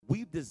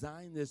we've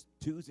designed this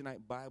Tuesday night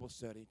Bible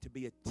study to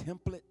be a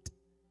template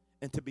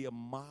and to be a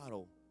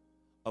model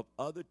of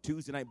other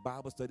Tuesday night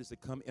Bible studies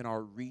that come in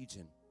our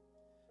region.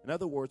 In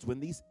other words, when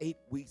these 8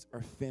 weeks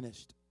are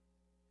finished,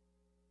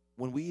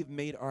 when we've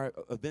made our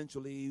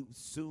eventually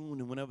soon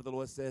and whenever the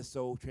Lord says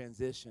so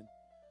transition,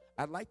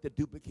 I'd like to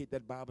duplicate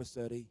that Bible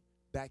study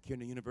back here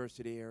in the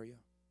university area.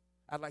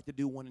 I'd like to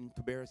do one in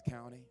Cabarrus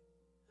County.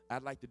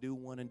 I'd like to do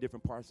one in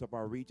different parts of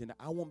our region.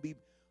 I won't be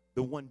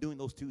the one doing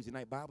those Tuesday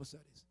night Bible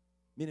studies.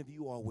 Many of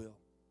you all will.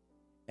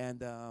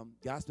 And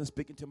God's been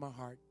speaking to my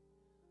heart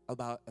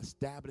about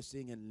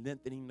establishing and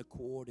lengthening the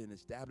cord and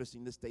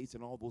establishing the states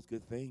and all those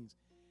good things.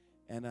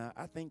 And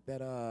I think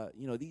that,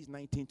 these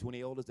 19,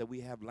 20 elders that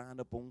we have lined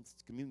up on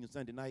Communion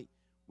Sunday night,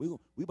 we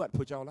about to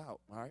put y'all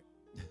out, all right?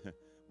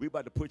 We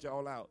about to put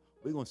y'all out.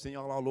 We're going to send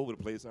y'all all over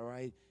the place, all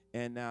right?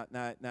 And now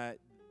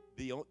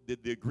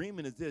the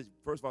agreement is this.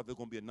 First of all, there's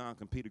going to be a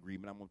non-compete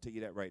agreement. I'm going to tell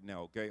you that right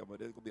now, okay?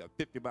 There's going to be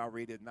a 50-mile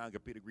radius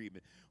non-compete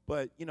agreement.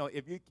 But,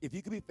 if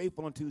you can be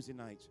faithful on Tuesday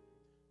nights,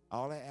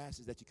 all I ask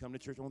is that you come to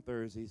church on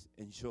Thursdays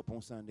and you show up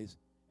on Sundays,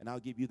 and I'll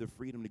give you the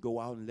freedom to go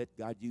out and let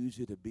God use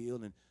you to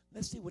build. And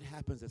let's see what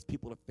happens as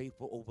people are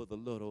faithful over the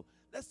little.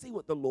 Let's see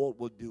what the Lord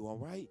will do, all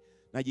right?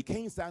 Now, you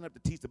can't sign up to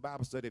teach the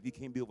Bible study if you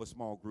can't be over a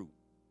small group.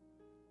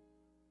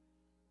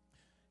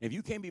 If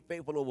you can't be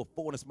faithful over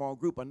 4 in a small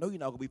group, I know you're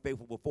not going to be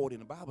faithful over 40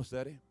 in a Bible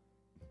study.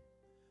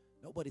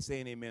 Nobody's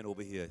saying amen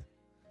over here.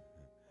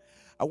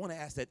 I want to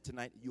ask that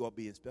tonight you all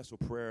be in special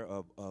prayer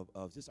of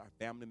just our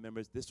family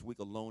members. This week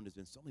alone, there's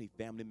been so many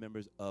family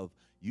members of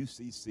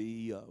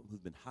UCC who's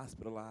been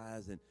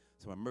hospitalized, and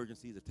some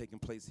emergencies are taking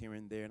place here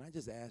and there. And I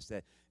just ask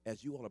that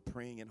as you all are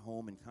praying at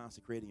home and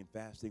consecrating and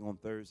fasting on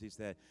Thursdays,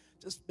 that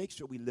just make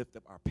sure we lift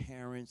up our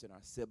parents and our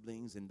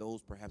siblings and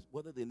those perhaps,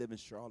 whether they live in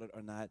Charlotte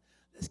or not.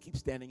 Let's keep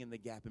standing in the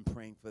gap and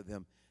praying for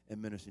them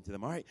and ministering to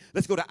them. All right,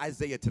 let's go to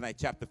Isaiah tonight,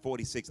 chapter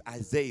 46.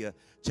 Isaiah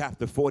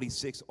chapter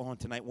 46 on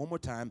tonight. One more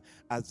time,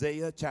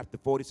 Isaiah chapter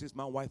 46.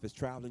 My wife is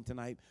traveling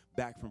tonight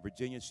back from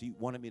Virginia. She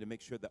wanted me to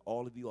make sure that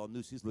all of you all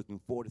knew she's looking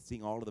forward to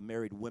seeing all of the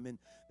married women.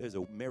 There's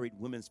a married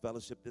women's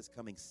fellowship this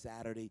coming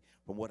Saturday,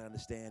 from what I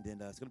understand,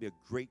 and it's going to be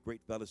a great,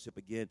 great fellowship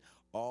again.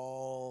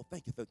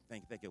 Thank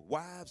you.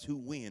 Wives Who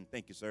Win.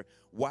 Thank you, sir.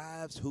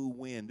 Wives Who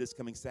Win this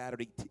coming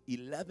Saturday,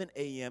 11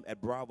 a.m. at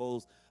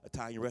Bravo's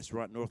Italian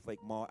Restaurant, North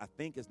Lake Mall. I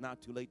think it's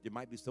not too late. There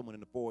might be someone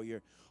in the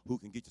foyer who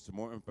can get you some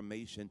more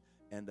information.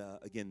 And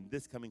again,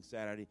 this coming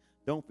Saturday,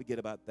 don't forget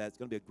about that. It's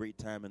going to be a great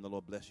time, and the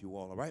Lord bless you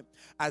all, all right?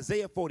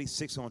 Isaiah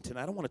 46 on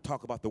tonight. I want to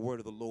talk about the word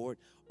of the Lord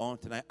on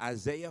tonight.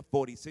 Isaiah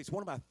 46,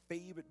 one of my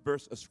favorite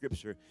verse of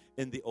Scripture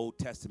in the Old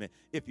Testament.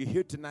 If you're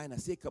here tonight, and I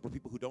see a couple of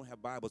people who don't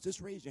have Bibles,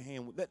 just raise your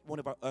hand. Let one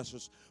of our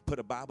ushers put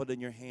a Bible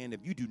in your hand.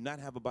 If you do not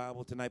have a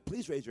Bible tonight,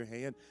 please raise your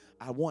hand.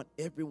 I want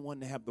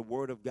everyone to have the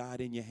Word of God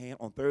in your hand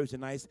on Thursday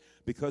nights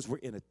because we're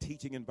in a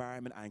teaching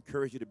environment. I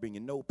encourage you to bring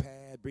your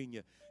notepad, bring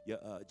your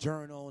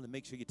journal, and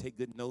make sure you take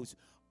good notes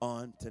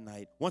on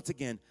tonight. Once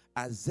again,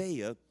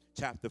 Isaiah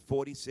chapter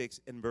 46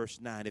 and verse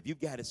 9. If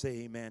you've got to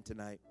say amen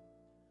tonight.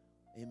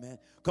 Amen.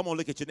 Come on,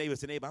 look at your neighbor.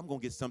 Say, neighbor, I'm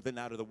going to get something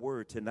out of the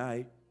word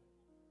tonight.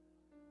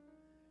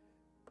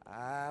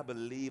 I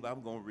believe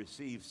I'm going to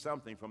receive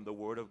something from the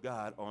word of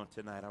God on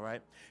tonight, all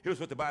right? Here's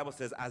what the Bible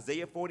says,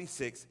 Isaiah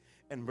 46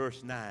 and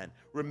verse 9.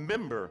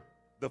 Remember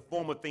the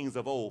former things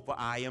of old, for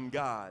I am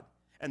God,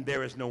 and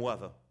there is no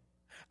other.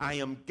 I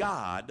am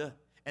God,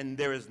 and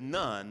there is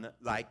none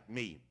like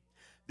me.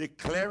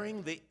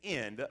 Declaring the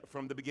end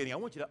from the beginning. I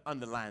want you to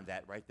underline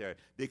that right there.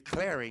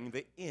 Declaring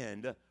the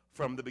end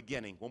from the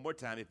beginning. One more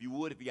time, if you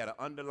would, if you got an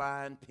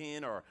underline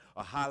pen or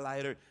a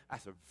highlighter,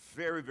 that's a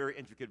very, very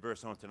intricate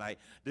verse on tonight.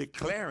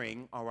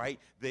 Declaring, all right,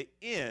 the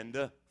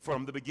end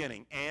from the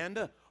beginning.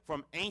 And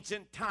from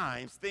ancient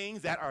times,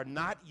 things that are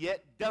not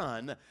yet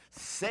done,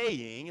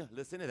 saying,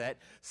 listen to that,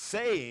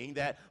 saying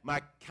that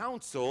my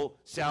counsel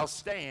shall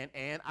stand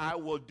and I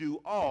will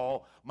do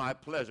all my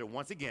pleasure.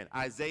 Once again,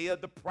 Isaiah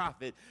the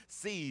prophet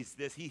sees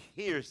this, he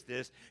hears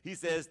this. He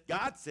says,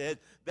 God said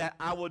that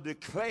I will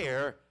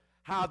declare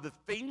how the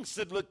things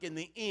should look in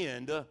the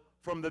end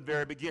from the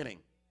very beginning.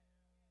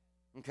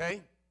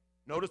 Okay?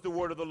 Notice the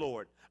word of the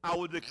Lord. I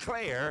will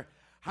declare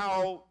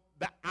how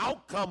the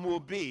outcome will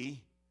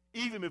be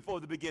even before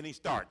the beginning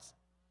starts.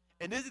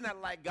 And isn't that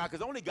like God?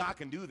 Because only God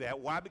can do that.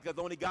 Why? Because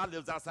only God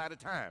lives outside of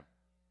time.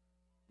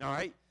 All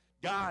right?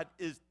 God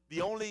is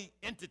the only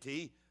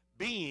entity,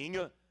 being,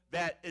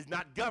 that is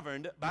not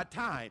governed by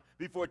time.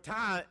 Before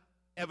time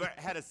ever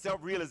had a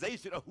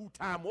self-realization of who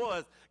time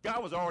was,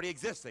 God was already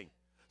existing.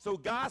 So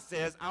God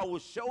says, I will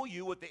show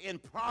you what the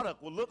end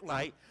product will look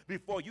like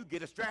before you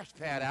get a scratch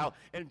pad out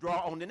and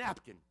draw on the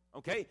napkin.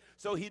 Okay?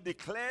 So he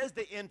declares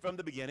the end from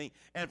the beginning.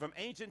 And from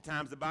ancient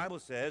times, the Bible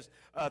says,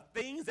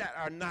 things that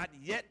are not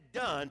yet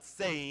done,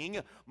 saying,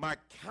 my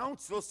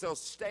counsel shall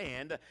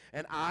stand,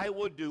 and I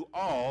will do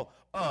all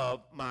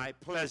of my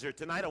pleasure.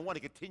 Tonight, I want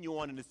to continue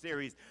on in the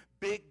series,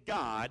 Big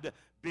God,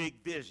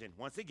 Big Vision.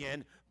 Once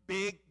again,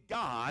 Big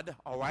God,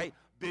 all right?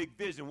 Big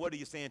vision. What are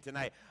you saying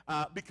tonight?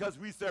 Because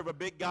we serve a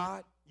big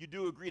God, you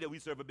do agree that we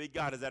serve a big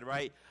God, is that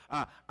right?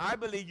 I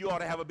believe you ought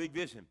to have a big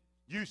vision.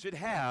 You should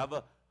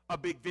have a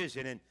big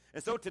vision.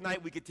 And so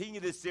tonight we continue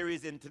this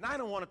series, and tonight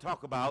I want to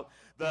talk about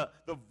the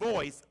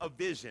voice of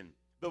vision.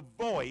 The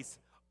voice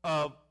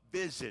of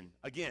vision.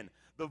 Again,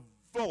 the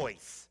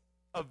voice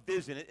of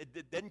vision.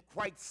 It doesn't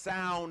quite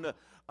sound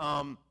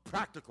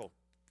practical,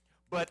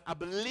 but I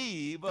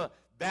believe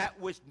that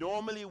which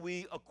normally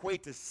we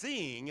equate to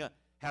seeing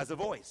has a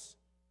voice.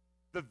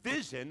 The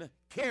vision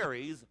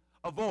carries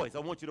a voice. I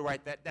want you to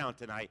write that down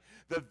tonight.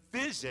 The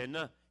vision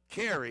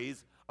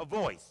carries a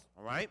voice.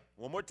 All right?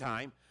 One more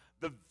time.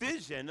 The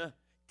vision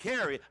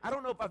carries. I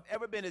don't know if I've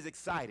ever been as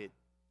excited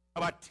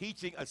about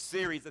teaching a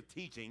series of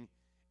teaching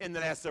in the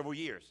last several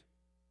years.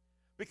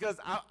 Because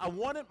I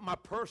wanted my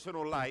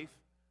personal life,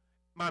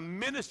 my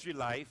ministry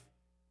life,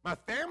 my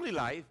family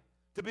life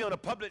to be on a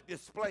public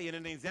display and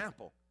an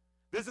example.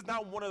 This is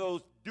not one of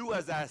those do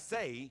as I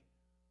say,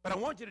 but I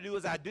want you to do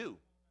as I do.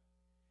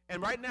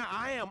 And right now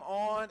I am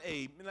on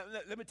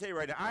let me tell you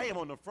right now, I am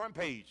on the front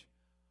page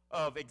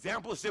of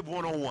Exampleship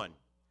 101.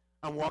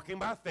 I'm walking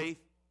by faith.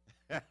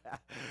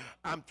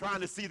 I'm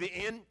trying to see the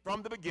end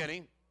from the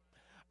beginning.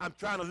 I'm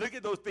trying to look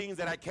at those things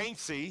that I can't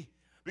see,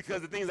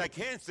 because the things I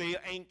can see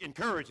ain't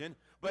encouraging.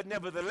 But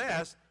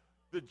nevertheless,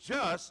 the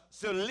just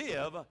shall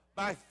live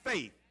by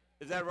faith.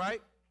 Is that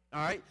right?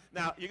 All right.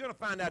 Now, you're going to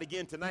find out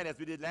again tonight, as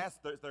we did last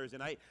Thursday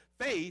night,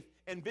 faith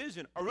and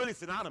vision are really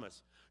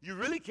synonymous. You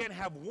really can't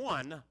have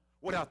one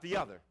without the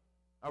other.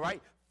 All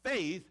right?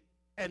 Faith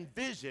and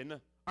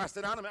vision are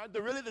synonymous.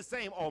 They're really the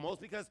same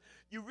almost, because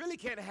you really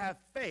can't have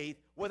faith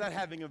without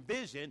having a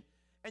vision,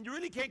 and you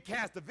really can't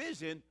cast a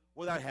vision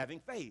without having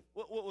faith.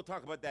 We'll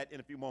talk about that in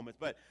a few moments.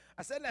 But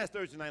I said last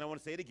Thursday night, I want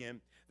to say it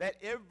again, that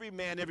every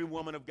man, every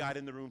woman of God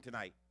in the room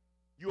tonight,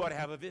 you ought to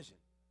have a vision.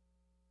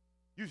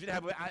 You should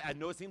have, I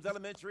know it seems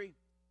elementary.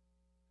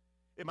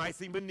 It might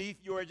seem beneath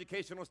your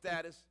educational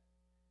status.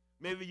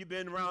 Maybe you've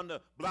been around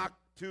the block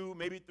 2,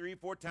 maybe 3,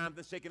 4 times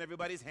and shaking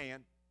everybody's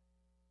hand.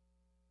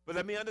 But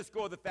let me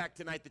underscore the fact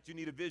tonight that you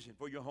need a vision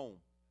for your home.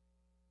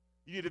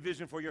 You need a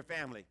vision for your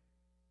family.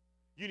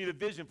 You need a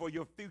vision for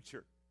your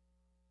future.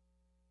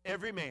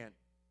 Every man,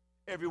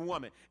 every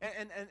woman.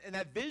 And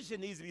that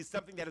vision needs to be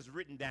something that is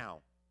written down.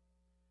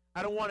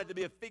 I don't want it to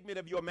be a figment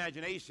of your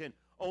imagination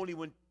only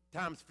when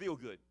times feel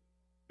good.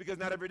 Because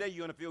not every day you're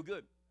going to feel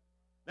good.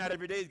 Not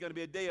every day is going to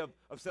be a day of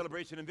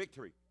celebration and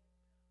victory.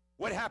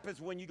 What happens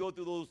when you go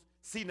through those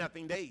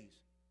see-nothing days?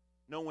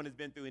 No one has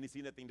been through any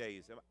see-nothing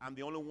days. I'm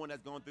the only one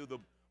that's gone through the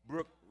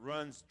brook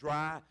runs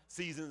dry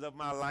seasons of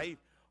my life.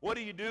 What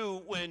do you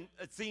do when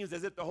it seems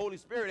as if the Holy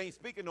Spirit ain't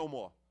speaking no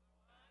more?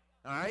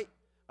 All right?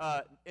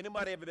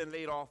 Anybody ever been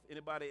laid off?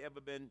 Anybody ever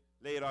been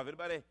laid off?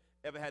 Anybody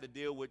ever had to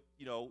deal with,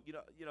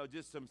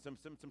 just some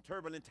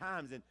turbulent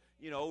times, and,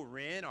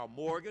 rent or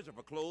mortgage or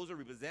foreclosure,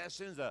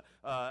 repossessions,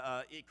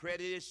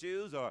 credit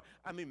issues, or,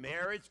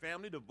 marriage,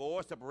 family,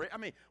 divorce,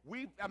 separation.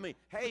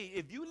 Hey,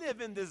 if you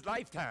live in this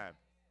lifetime,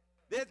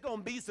 there's going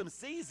to be some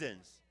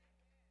seasons.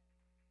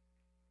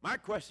 My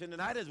question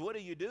tonight is, what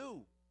do you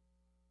do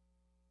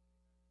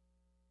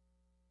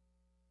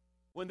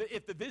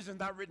if the vision's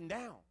not written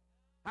down?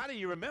 How do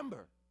you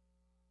remember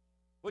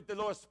what the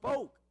Lord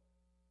spoke?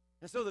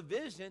 And so the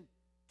vision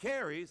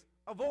carries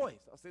a voice.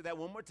 I'll say that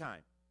one more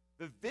time.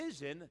 The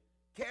vision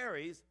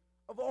carries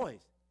a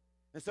voice.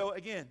 And so,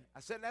 again, I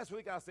said last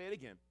week, I'll say it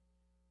again.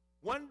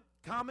 One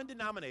common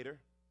denominator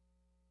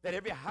that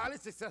every highly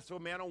successful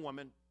man or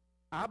woman,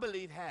 I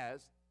believe,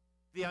 has,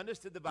 they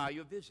understood the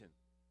value of vision.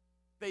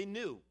 They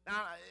knew.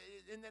 Now,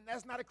 and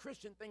that's not a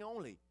Christian thing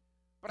only.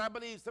 But I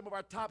believe some of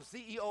our top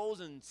CEOs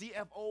and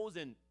CFOs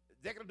and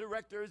executive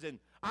directors and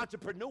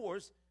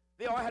entrepreneurs,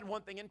 they all had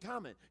one thing in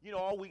common.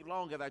 All week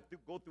long as I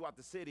go throughout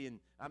the city and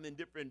I'm in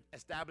different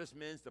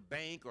establishments, a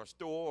bank or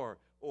store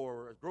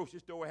or a grocery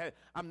store,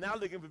 I'm now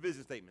looking for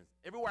vision statements.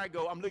 Everywhere I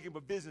go, I'm looking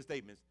for vision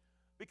statements.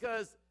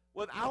 Because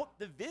without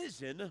the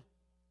vision,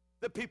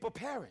 the people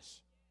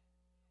perish.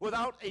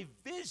 Without a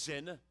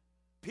vision,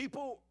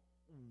 people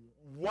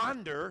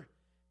wander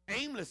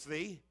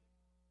aimlessly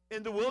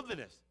in the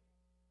wilderness.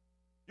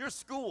 Your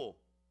school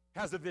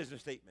has a vision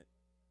statement.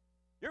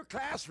 Your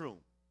classroom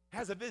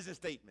has a vision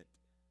statement.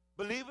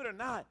 Believe it or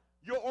not,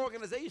 your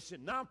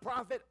organization,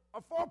 nonprofit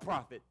or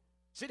for-profit,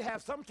 should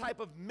have some type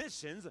of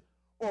missions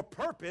or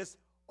purpose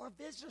or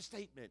vision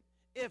statement.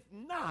 If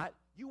not,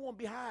 you won't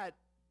be hired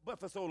but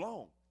for so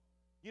long.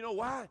 You know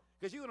why?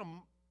 Because you're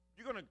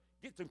gonna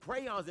get some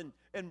crayons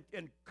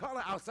and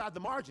color outside the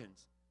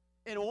margins,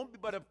 and it won't be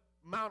but an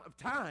amount of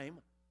time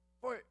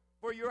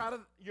for you're out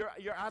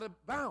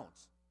of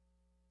bounds.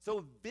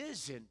 So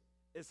vision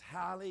is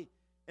highly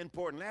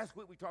important. Last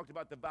week we talked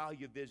about the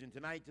value of vision.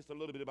 Tonight, just a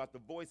little bit about the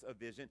voice of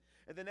vision.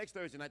 And then next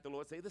Thursday night, the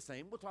Lord say the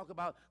same. We'll talk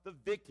about the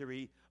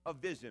victory of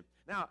vision.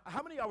 Now,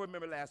 how many of y'all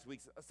remember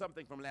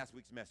something from last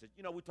week's message?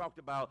 We talked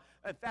about,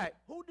 in fact,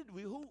 who did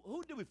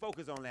we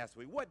focus on last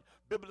week? What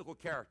biblical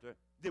character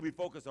did we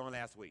focus on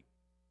last week?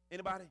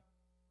 Anybody?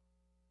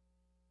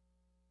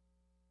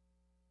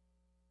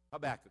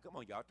 Habakkuk. Come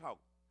on, y'all, talk.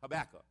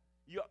 Habakkuk.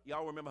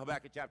 Y'all remember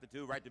Habakkuk chapter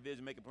 2, write the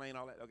vision, make it plain,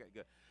 all that? Okay,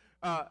 good.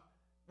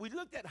 We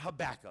looked at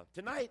Habakkuk.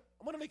 Tonight,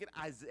 I'm going to look at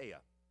Isaiah.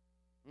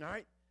 All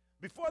right?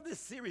 Before this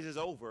series is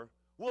over,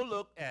 we'll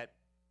look at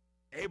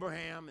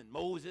Abraham and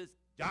Moses,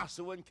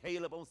 Joshua and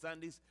Caleb on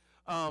Sundays.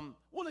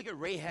 We'll look at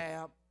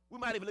Rahab. We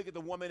might even look at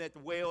the woman at the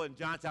well in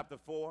John chapter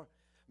 4,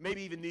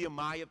 maybe even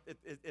Nehemiah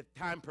if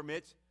time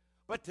permits.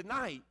 But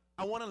tonight,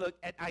 I want to look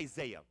at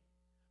Isaiah.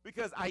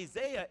 Because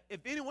Isaiah, if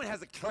anyone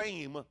has a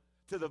claim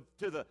to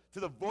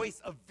the voice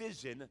of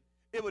vision,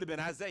 it would have been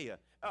Isaiah.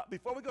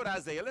 Before we go to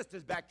Isaiah, let's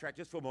just backtrack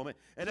just for a moment,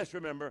 and let's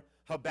remember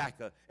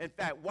Habakkuk. In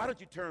fact, why don't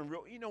you turn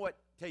real, you know what,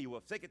 tell you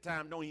what, for sake of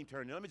time, don't even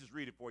turn. Let me just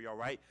read it for you, all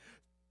right?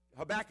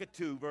 Habakkuk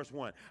 2, verse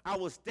 1. I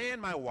will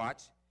stand my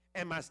watch,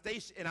 and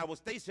I will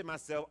station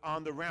myself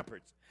on the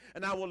ramparts,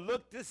 and I will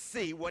look to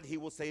see what he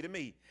will say to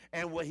me,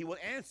 and what he will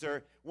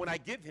answer when I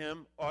give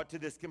him to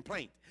this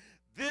complaint.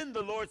 Then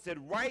the Lord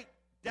said, write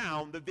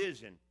down the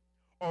vision,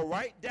 or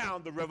write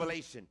down the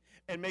revelation,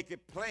 and make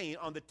it plain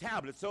on the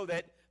tablet, so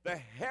that the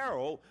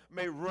herald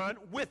may run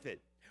with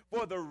it.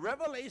 For the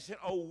revelation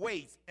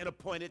awaits an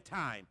appointed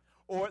time,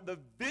 or the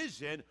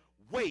vision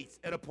waits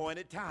an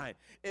appointed time.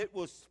 It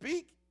will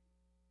speak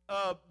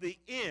of the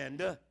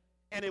end,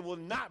 and it will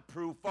not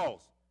prove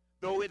false.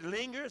 Though it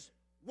lingers,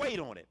 wait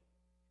on it.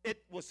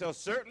 It shall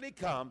certainly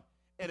come,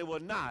 and it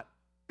will not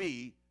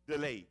be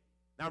delayed.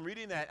 Now I'm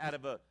reading that out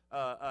of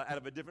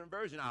a different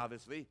version,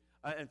 obviously.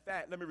 In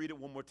fact, let me read it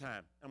one more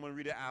time. I'm going to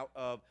read it out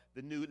of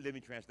the New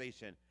Living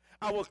Translation.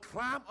 I will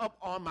climb up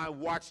on my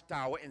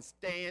watchtower and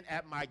stand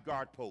at my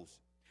guard post.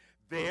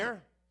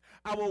 There,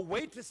 I will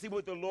wait to see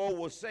what the Lord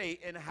will say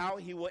and how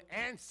he will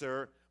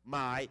answer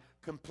my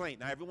complaint.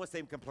 Now, everyone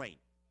say complaint.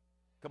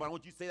 Come on, I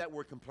want you to say that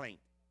word complaint.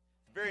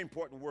 It's a very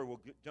important word.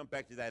 We'll jump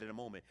back to that in a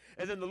moment.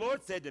 And then the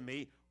Lord said to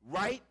me,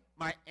 write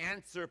my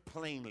answer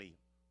plainly.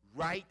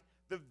 Write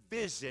the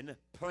vision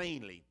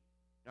plainly.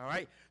 All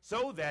right?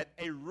 So that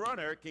a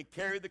runner can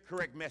carry the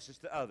correct message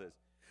to others.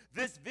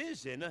 This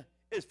vision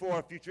is for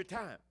a future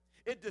time.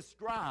 It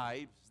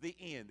describes the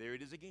end. There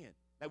it is again.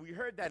 Now, we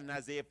heard that in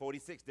Isaiah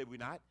 46, did we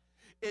not?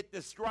 It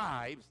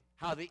describes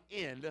how the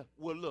end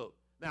will look.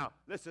 Now,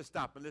 let's just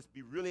stop and let's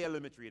be really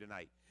elementary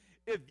tonight.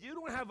 If you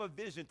don't have a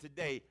vision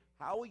today,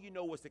 how will you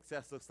know what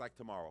success looks like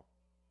tomorrow?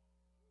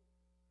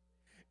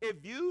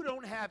 If you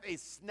don't have a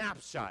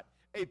snapshot,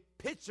 a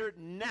picture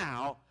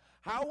now,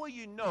 how will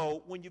you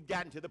know when you've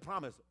gotten to the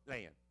promised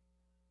land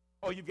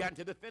or you've gotten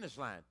to the finish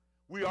line?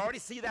 We already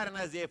see that in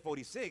Isaiah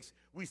 46.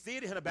 We see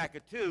it in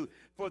Habakkuk 2.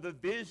 For the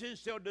vision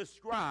shall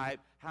describe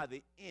how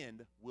the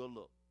end will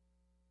look.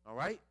 All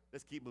right?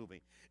 Let's keep moving.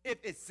 If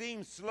it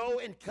seems slow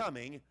in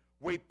coming,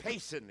 wait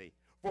patiently,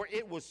 for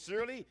it will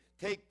surely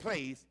take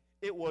place.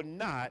 It will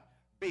not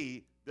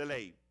be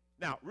delayed.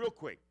 Now, real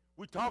quick,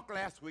 we talked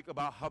last week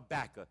about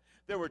Habakkuk.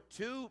 There were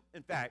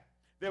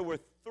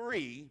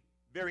three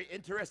very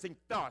interesting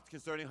thoughts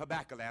concerning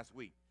Habakkuk last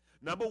week.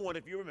 Number one,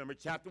 if you remember,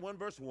 chapter 1,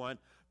 verse 1,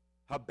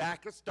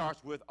 Habakkuk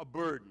starts with a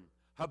burden.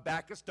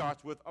 Habakkuk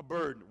starts with a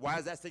burden. Why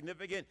is that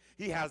significant?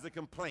 He has a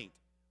complaint.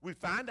 We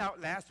found out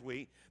last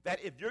week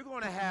that if you're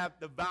going to have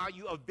the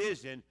value of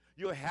vision,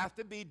 you'll have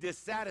to be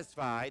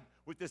dissatisfied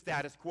with the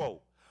status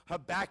quo.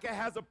 Habakkuk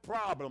has a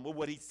problem with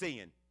what he's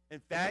seeing. In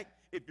fact,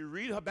 if you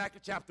read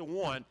Habakkuk chapter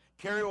 1,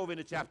 carry over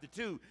into chapter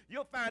 2,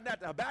 you'll find out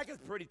that Habakkuk is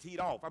pretty teed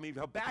off. I mean,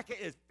 Habakkuk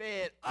is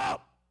fed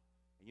up.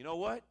 And you know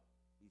what?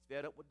 He's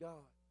fed up with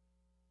God.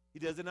 He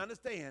doesn't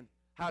understand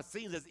how it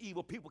seems as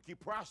evil people keep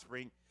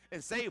prospering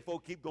and saved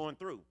folk keep going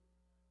through.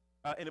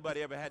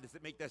 Anybody ever had to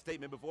make that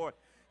statement before?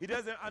 He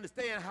doesn't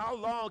understand how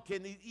long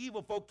can these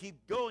evil folk keep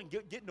going,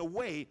 getting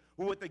away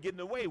with what they're getting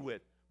away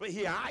with. But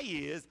here I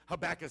is,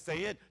 Habakkuk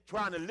saying,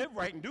 trying to live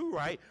right and do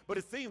right, but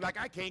it seems like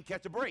I can't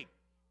catch a break.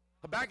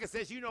 Habakkuk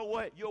says, you know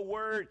what? Your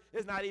word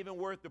is not even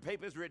worth the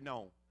paper it's written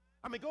on.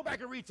 I mean, go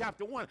back and read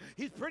chapter 1.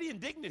 He's pretty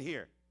indignant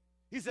here.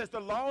 He says the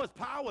law is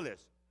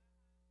powerless.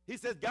 He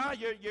says, God,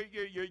 you're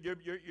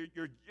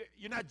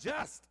not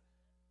just.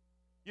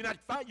 You're not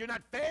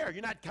fair.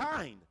 You're not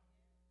kind.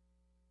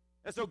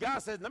 And so God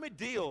says, let me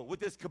deal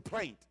with this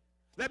complaint.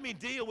 Let me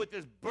deal with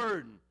this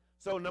burden.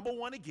 So number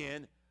one,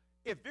 again,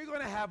 if you're going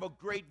to have a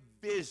great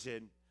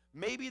vision,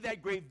 maybe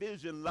that great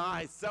vision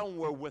lies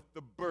somewhere with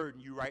the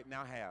burden you right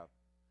now have.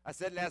 I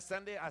said last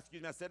Thursday,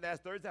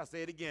 I'll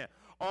say it again.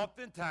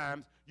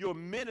 Oftentimes, your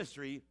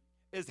ministry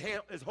is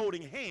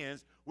holding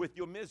hands with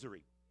your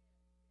misery.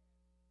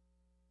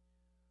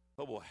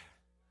 Oh, boy.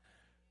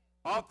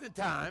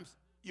 Oftentimes,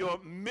 your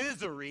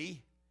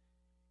misery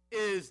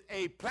is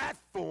a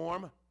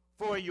platform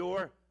for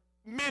your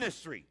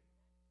ministry.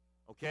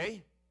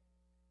 Okay?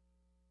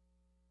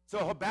 So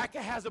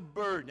Habakkuk has a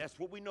burden. That's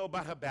what we know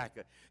about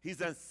Habakkuk.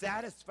 He's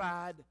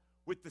unsatisfied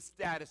with the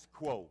status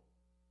quo.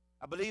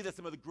 I believe that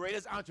some of the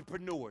greatest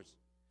entrepreneurs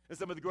and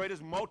some of the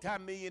greatest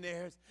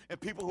multimillionaires and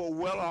people who are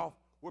well off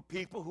were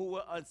people who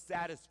were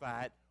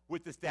unsatisfied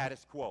with the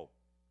status quo.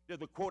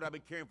 There's a quote I've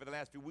been carrying for the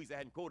last few weeks. I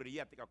hadn't quoted it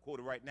yet. I think I'll quote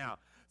it right now.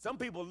 Some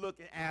people look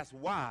and ask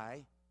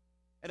why,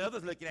 and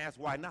others look and ask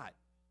why not.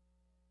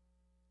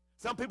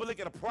 Some people look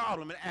at a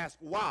problem and ask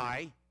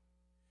why,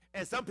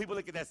 And some people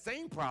look at that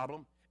same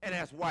problem and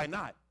ask, why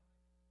not?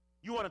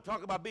 You want to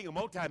talk about being a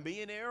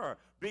multi-millionaire or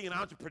being an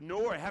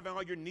entrepreneur and having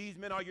all your needs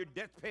met, all your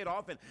debts paid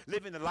off, and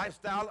living the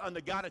lifestyle under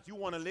God that you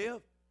want to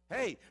live?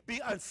 Hey, be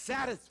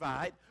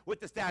unsatisfied with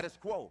the status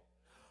quo.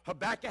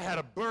 Habakkuk had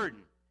a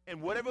burden,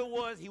 and whatever it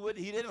was he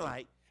didn't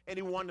like, and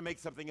he wanted to make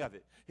something of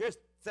it. Here's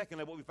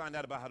secondly what we find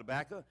out about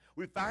Habakkuk.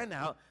 We find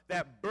out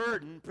that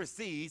burden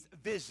precedes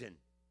vision.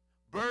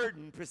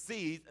 Burden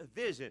precedes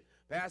vision.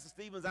 Pastor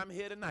Stevens, I'm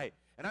here tonight,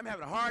 and I'm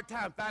having a hard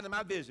time finding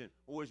my vision.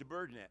 Well, where's your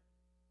burden at?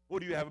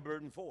 What do you have a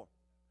burden for?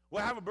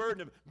 Well, I have a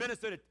burden to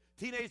minister to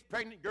teenage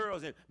pregnant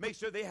girls and make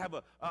sure they have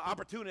an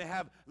opportunity to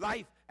have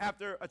life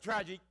after a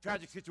tragic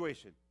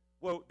situation.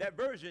 Well, that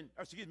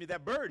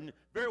burden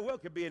very well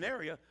could be an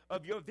area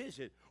of your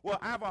vision. Well,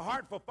 I have a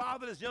heart for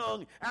fatherless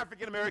young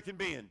African-American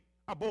men,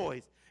 our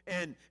boys,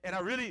 and I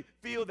really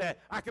feel that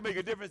I can make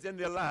a difference in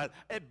their lives.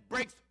 It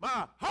breaks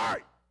my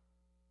heart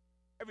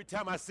every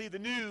time I see the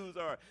news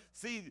or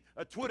see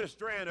a Twitter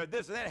strand or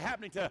this or that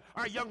happening to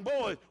our young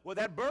boys. Well,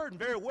 that burden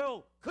very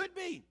well could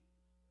be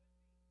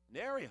an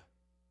area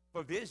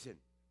for vision.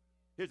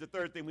 Here's the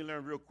third thing we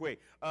learned real quick.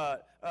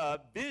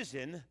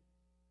 Vision,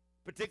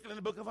 particularly in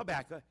the book of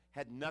Habakkuk,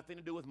 had nothing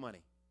to do with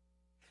money,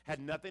 had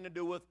nothing to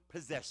do with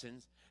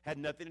possessions, had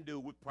nothing to do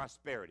with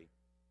prosperity.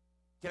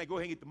 Can I go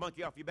ahead and get the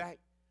monkey off your back?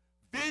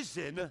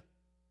 Vision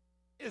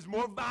is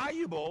more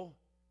valuable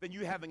than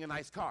you having a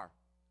nice car,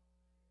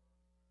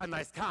 a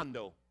nice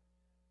condo,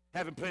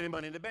 having plenty of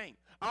money in the bank.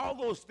 All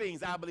those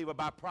things, I believe, are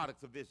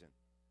byproducts of vision.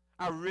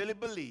 I really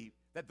believe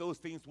that those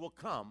things will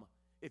come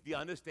if you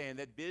understand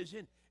that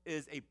vision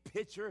is a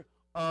picture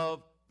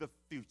of the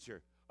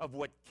future, of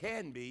what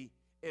can be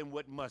and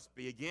what must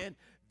be. Again,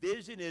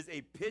 vision is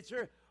a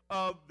picture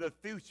of the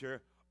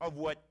future, of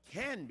what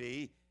can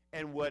be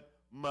and what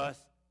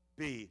must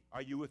be.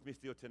 Are you with me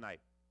still tonight?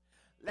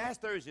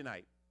 Last Thursday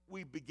night,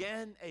 we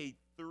began a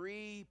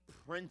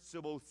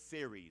 3-principle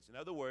series. In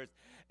other words,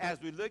 as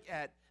we look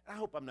at, I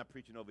hope I'm not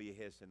preaching over your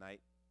heads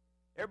tonight.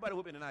 Everybody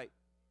with me tonight?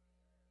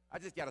 I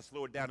just got to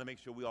slow it down to make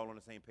sure we're all on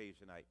the same page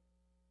tonight.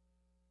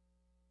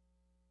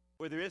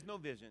 Where there is no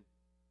vision,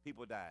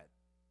 people died.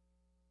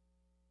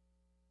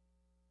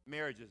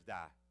 Marriages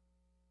die.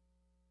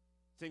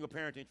 Single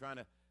parenting trying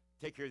to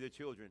take care of their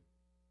children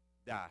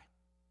die.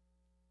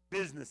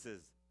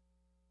 Businesses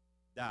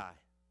die.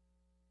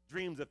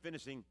 Dreams of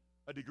finishing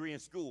a degree in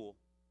school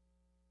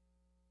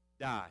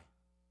die.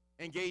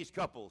 Engaged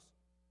couples,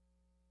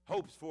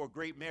 hopes for a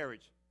great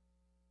marriage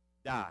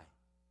die.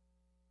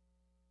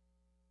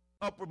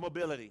 Upward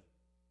mobility,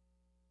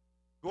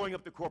 going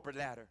up the corporate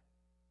ladder,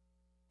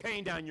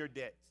 paying down your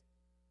debts,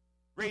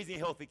 raising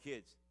healthy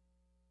kids.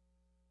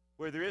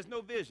 Where there is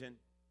no vision,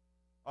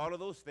 all of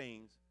those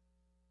things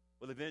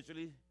will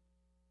eventually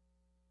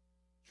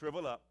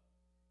shrivel up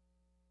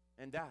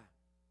and die.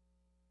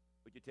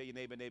 But you tell your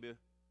neighbor,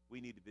 we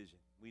need the vision.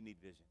 We need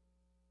vision.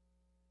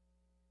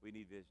 We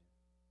need vision.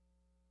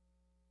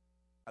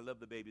 I love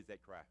the babies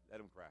that cry. Let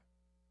them cry.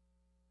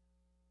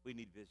 We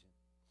need vision.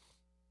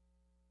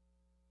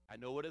 I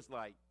know what it's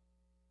like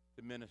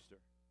to minister,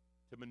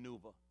 to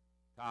maneuver,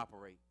 to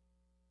operate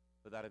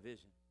without a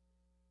vision.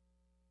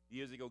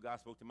 Years ago, God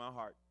spoke to my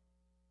heart.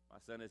 My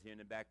son is here in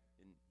the back,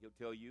 and he'll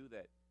tell you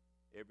that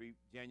every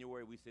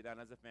January we sit down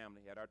as a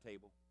family at our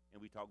table,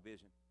 and we talk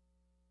vision.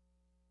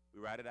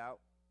 We write it out.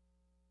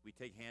 We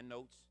take hand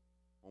notes.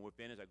 When we're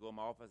finished, I go in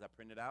my office, I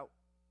print it out.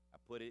 I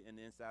put it in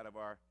the inside of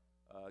our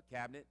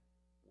cabinet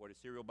where the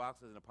cereal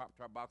boxes and the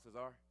Pop-Tart boxes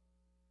are.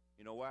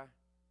 You know why?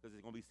 Because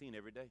it's going to be seen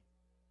every day.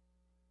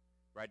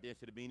 Right there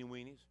to the Beanie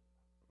Weenies,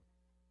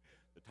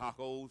 the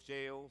taco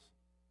shells,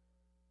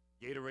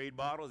 Gatorade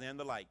bottles, and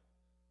the like.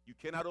 You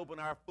cannot open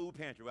our food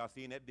pantry without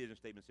seeing that vision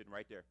statement sitting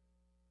right there.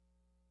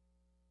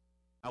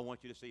 I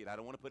want you to see it. I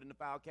don't want to put it in the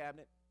file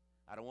cabinet.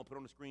 I don't want to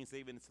put it on the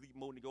screensaver in the sleep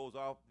mode and it goes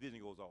off,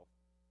 vision goes off.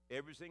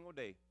 Every single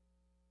day,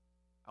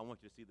 I want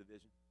you to see the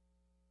vision.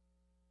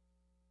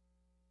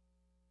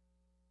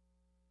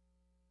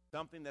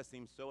 Something that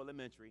seems so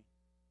elementary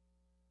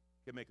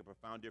can make a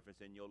profound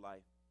difference in your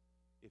life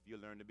if you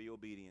learn to be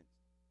obedient,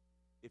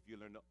 if you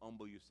learn to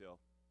humble yourself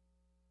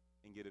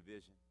and get a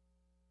vision.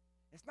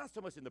 It's not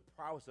so much in the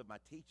prowess of my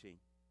teaching,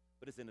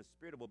 but it's in the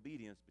spirit of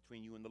obedience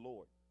between you and the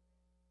Lord.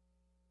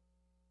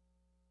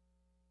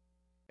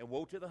 And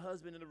woe to the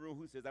husband in the room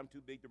who says, I'm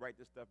too big to write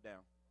this stuff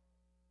down.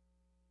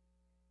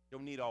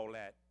 Don't need all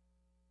that.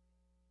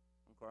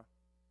 Okay?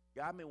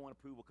 God may want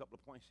to prove a couple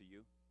of points to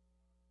you.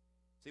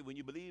 See, when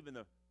you believe in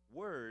the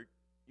word,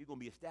 you're going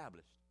to be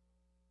established.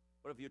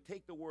 But if you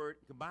take the word,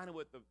 combine it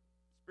with the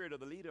spirit of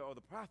the leader or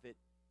the prophet,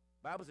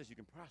 the Bible says you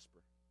can prosper.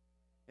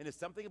 And it's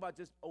something about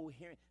just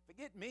hearing.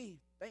 Forget me.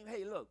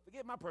 Hey, look,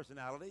 forget my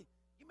personality.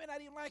 You may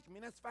not even like me,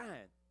 that's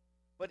fine.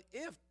 But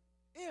if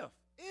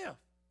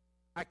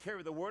I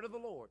carry the word of the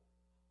Lord,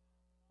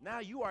 now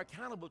you are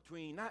accountable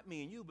between not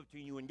me and you, but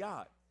between you and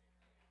God.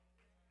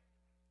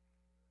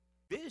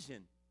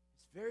 Vision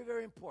is very,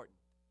 very important.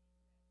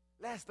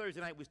 Last Thursday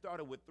night, we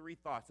started with 3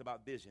 thoughts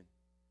about vision.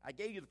 I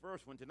gave you the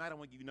first one. Tonight, I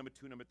want to give you number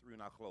 2, number 3,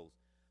 and I'll close.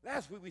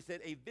 Last week we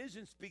said a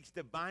vision speaks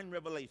divine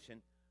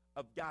revelation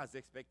of God's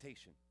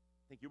expectation.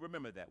 I think you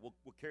remember that. We'll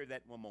carry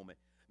that in one moment.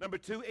 Number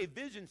two, a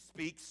vision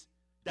speaks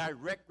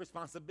direct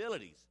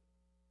responsibilities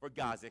for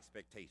God's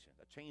expectations.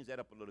 I changed that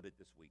up a little bit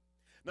this week.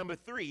 Number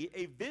three,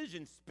 a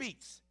vision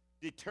speaks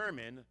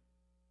determined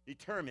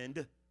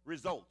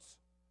results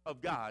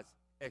of God's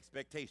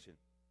expectation.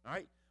 All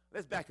right?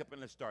 Let's back up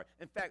and let's start.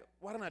 In fact,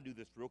 why don't I do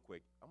this real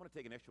quick? I'm going to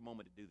take an extra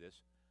moment to do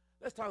this.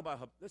 Let's talk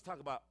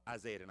about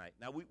Isaiah tonight.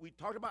 Now, we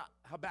talked about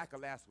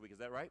Habakkuk last week. Is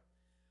that right?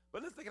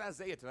 But let's look at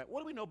Isaiah tonight. What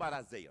do we know about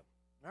Isaiah?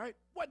 All right?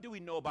 What do we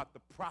know about the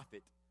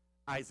prophet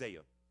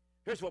Isaiah?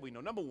 Here's what we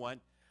know. Number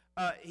one,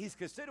 he's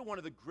considered one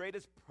of the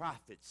greatest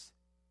prophets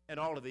in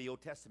all of the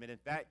Old Testament. In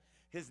fact,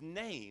 his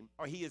name,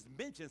 or he is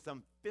mentioned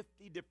some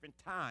 50 different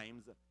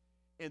times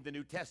in the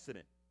New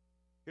Testament.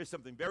 Here's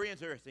something very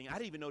interesting. I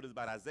didn't even know this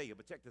about Isaiah,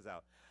 but check this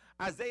out.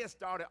 Isaiah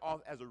started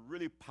off as a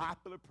really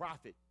popular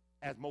prophet,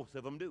 as most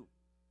of them do.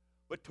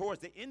 But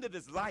towards the end of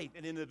his life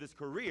and end of his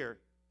career,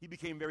 he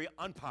became very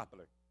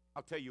unpopular.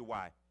 I'll tell you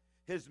why.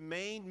 His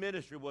main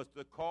ministry was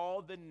to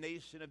call the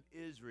nation of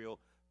Israel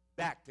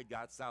back to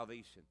God's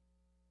salvation.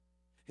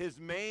 His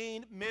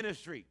main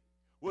ministry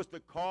was to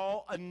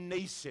call a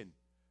nation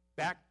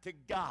back to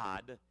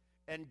God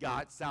and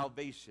God's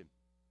salvation.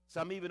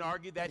 Some even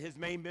argue that his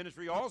main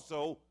ministry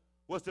also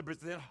was to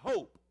present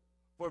hope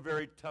for a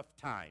very tough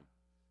time.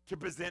 To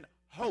present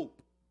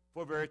hope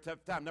for a very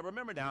tough time. Now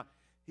remember now,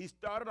 he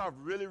started off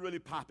really, really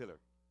popular.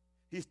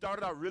 He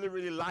started out really,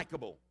 really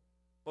likable.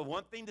 But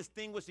one thing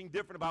distinguishing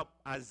different about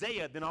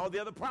Isaiah than all the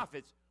other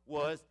prophets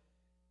was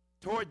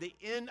toward the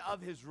end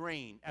of his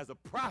reign as a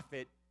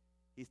prophet,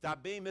 he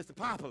stopped being Mr.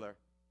 Popular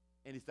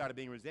and he started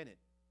being resented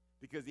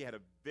because he had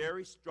a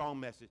very strong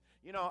message.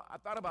 You know, I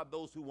thought about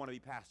those who want to be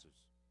pastors.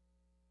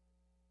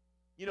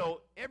 You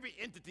know, every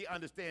entity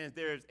understands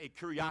there's a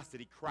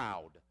curiosity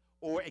crowd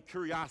or a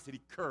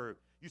curiosity curve.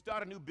 You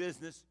start a new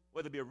business,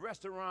 whether it be a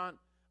restaurant,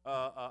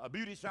 a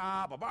beauty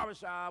shop, a barber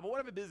shop, or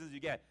whatever business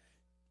you get.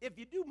 If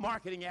you do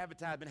marketing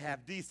advertisement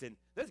half decent,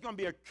 there's going to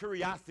be a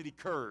curiosity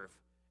curve.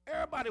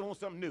 Everybody wants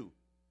something new.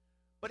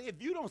 But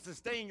if you don't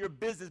sustain your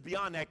business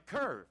beyond that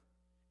curve,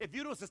 if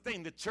you don't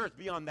sustain the church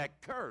beyond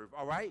that curve,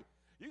 all right,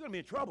 you're going to be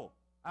in trouble.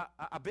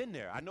 I've been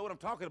there. I know what I'm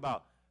talking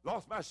about.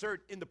 Lost my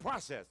shirt in the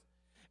process.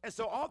 And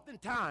so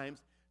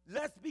oftentimes,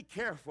 let's be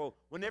careful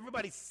when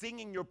everybody's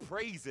singing your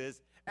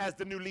praises as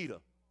the new leader.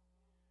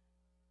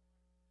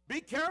 Be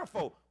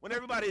careful when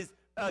everybody's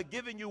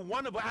giving you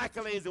wonderful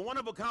accolades and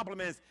wonderful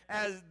compliments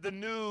as the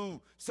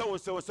new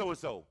so-and-so or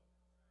so-and-so.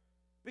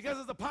 Because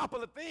it's a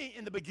popular thing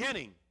in the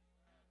beginning.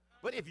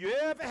 But if you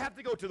ever have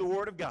to go to the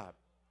Word of God,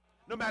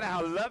 no matter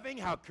how loving,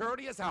 how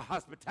courteous, how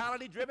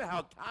hospitality-driven,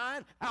 how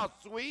kind, how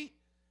sweet,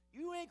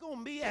 you ain't going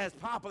to be as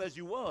popular as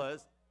you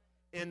was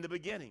in the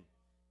beginning.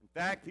 In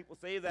fact, people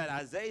say that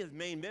Isaiah's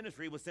main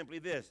ministry was simply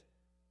this: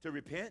 to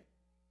repent,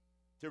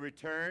 to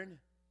return,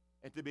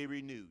 and to be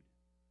renewed.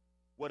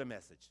 What a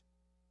message.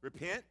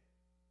 Repent,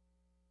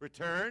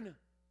 return,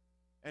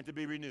 and to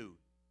be renewed.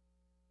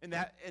 And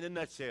that, in a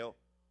nutshell,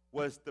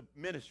 was the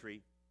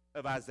ministry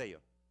of Isaiah.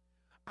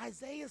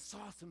 Isaiah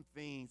saw some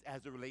things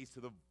as it relates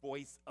to the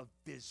voice of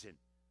vision.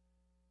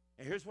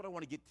 And here's what I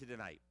want to get to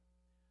tonight.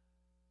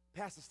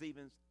 Pastor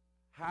Stevens,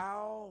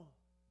 how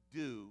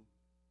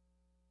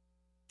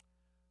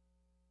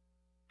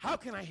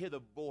can I hear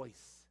the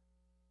voice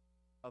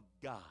of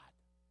God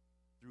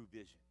through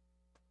vision?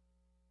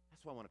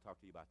 That's what I want to talk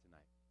to you about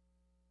tonight.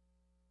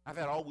 I've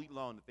had all week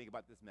long to think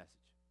about this message.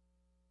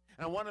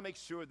 And I want to make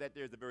sure that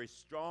there's a very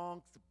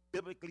strong,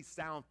 biblically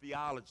sound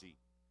theology.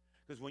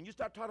 Because when you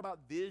start talking about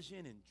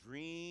vision and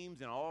dreams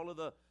and all of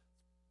the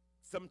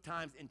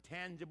sometimes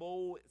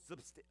intangible,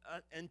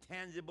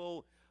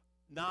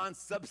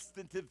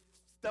 non-substantive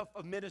stuff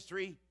of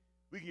ministry,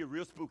 we can get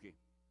real spooky.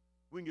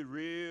 We can get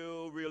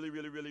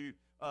really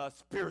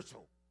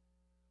spiritual.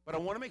 But I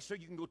want to make sure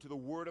you can go to the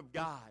Word of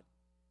God.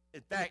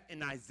 In fact,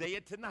 in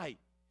Isaiah tonight,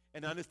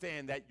 and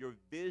understand that your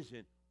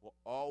vision will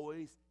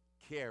always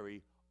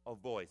carry a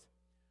voice.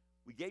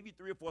 We gave you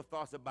 3 or 4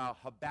 thoughts about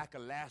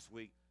Habakkuk last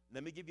week.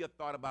 Let me give you a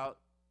thought about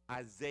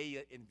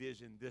Isaiah and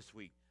vision this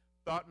week.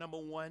 Thought number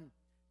 1,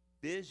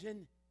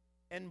 vision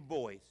and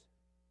voice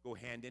go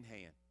hand in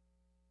hand.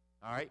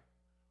 All right?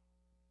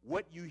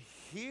 What you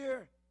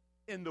hear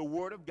in the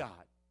Word of God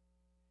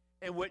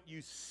and what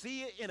you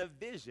see in a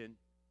vision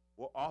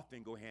will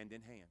often go hand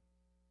in hand.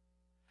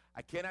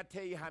 I cannot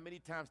tell you how many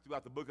times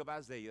throughout the book of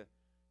Isaiah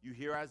you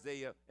hear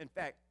Isaiah. In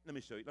fact, let me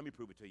show you. Let me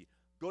prove it to you.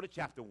 Go to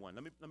chapter 1.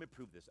 Let me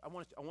prove this. I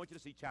want you to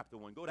see chapter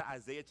 1. Go to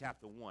Isaiah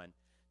chapter 1.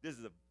 This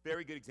is a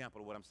very good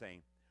example of what I'm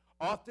saying.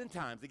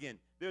 Oftentimes, again,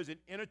 there's an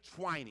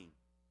intertwining.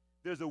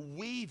 There's a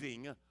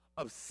weaving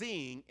of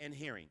seeing and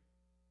hearing,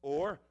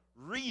 or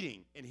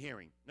reading and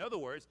hearing. In other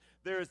words,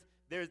 there's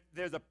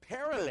a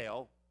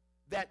parallel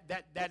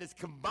that is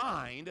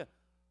combined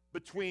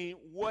between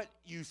what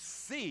you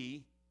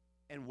see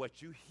and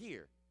what you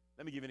hear.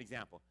 Let me give you an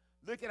example.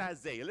 Look at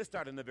Isaiah. Let's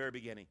start in the very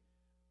beginning.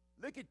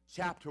 Look at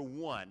chapter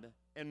 1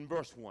 and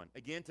verse 1.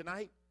 Again,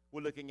 tonight,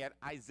 we're looking at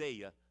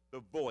Isaiah,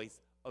 the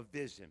voice a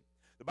vision.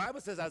 The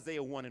Bible says,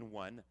 Isaiah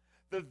 1:1,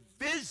 the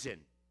vision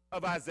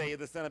of Isaiah,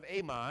 the son of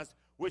Amoz,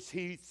 which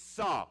he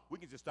saw. We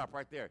can just stop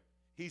right there.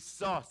 He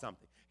saw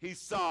something. He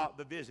saw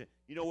the vision.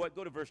 You know what?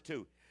 Go to verse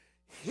 2.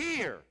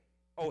 Hear,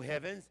 O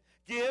heavens,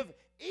 give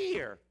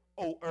ear,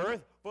 O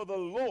earth, for the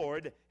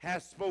Lord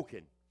has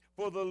spoken.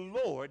 For the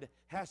Lord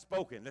has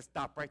spoken. Let's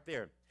stop right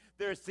there.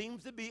 There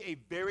seems to be a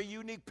very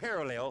unique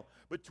parallel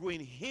between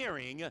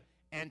hearing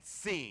and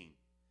seeing.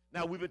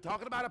 Now, we've been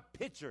talking about a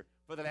picture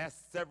for the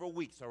last several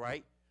weeks, all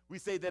right? We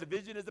say that a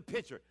vision is a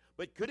picture.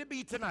 But could it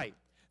be tonight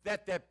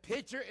that that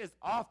picture is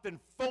often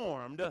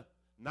formed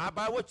not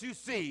by what you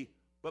see,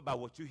 but by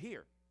what you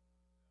hear?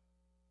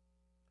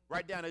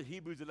 Write down at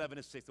Hebrews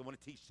 11:6. I want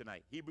to teach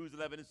tonight. Hebrews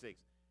 11:6.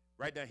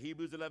 Write down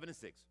Hebrews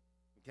 11:6.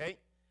 Okay?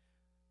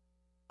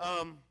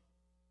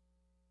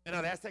 And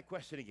I'll ask that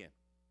question again.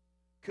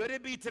 Could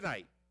it be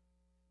tonight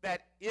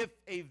that if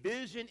a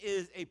vision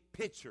is a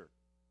picture,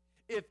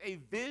 if a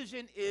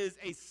vision is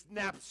a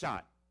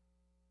snapshot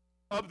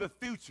of the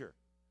future,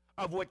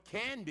 of what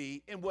can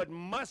be and what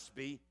must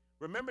be,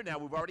 remember now,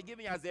 we've already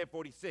given you Isaiah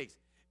 46.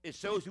 It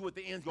shows you what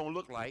the end's going to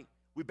look like.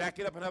 We back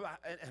it up in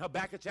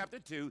Habakkuk chapter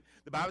 2.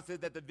 The Bible says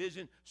that the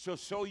vision shall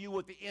show you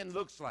what the end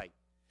looks like.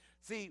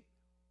 See,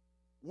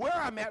 where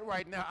I'm at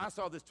right now, I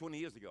saw this 20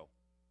 years ago.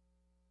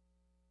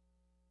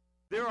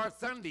 There are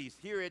Sundays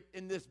here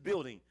in this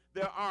building.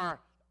 There are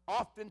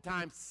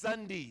oftentimes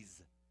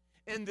Sundays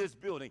in this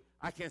building.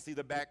 I can't see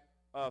the back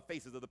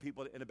faces of the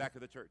people in the back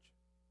of the church.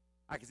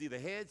 I can see the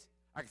heads.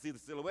 I can see the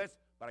silhouettes,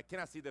 but I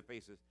cannot see their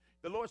faces.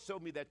 The Lord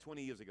showed me that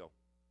 20 years ago,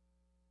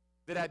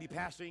 that I'd be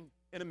pastoring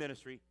in a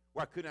ministry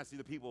where I could not see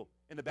the people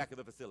in the back of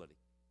the facility.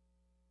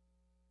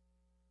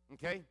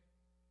 Okay?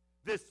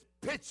 This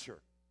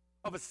picture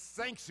of a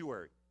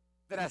sanctuary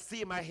that I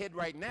see in my head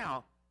right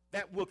now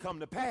that will come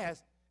to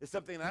pass is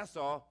something that I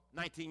saw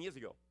 19 years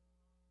ago.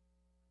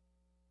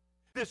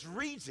 This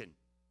region,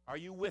 are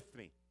you with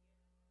me?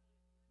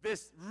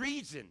 This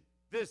region,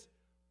 this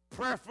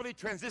prayerfully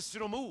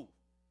transitional move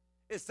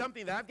is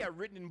something that I've got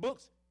written in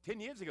books 10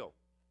 years ago.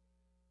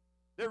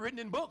 They're written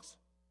in books.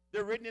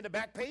 They're written in the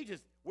back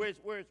pages where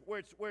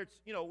it's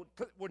you know,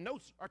 where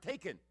notes are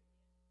taken.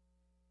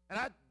 And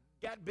I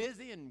got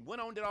busy and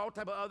went on to all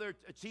type of other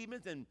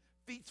achievements and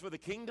feats for the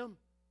kingdom.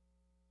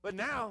 But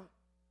now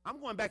I'm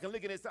going back and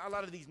looking at a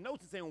lot of these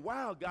notes and saying,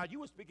 wow, God,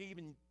 you were speaking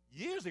even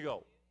years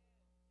ago.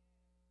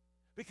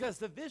 Because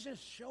the vision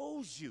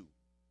shows you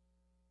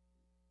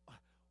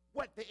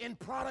what the end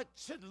product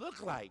should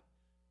look like.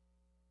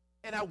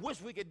 And I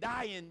wish we could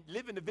die and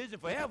live in the vision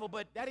forever,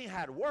 but that ain't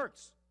how it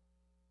works.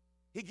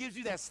 He gives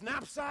you that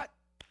snapshot,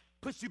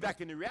 puts you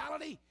back into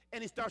reality,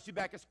 and he starts you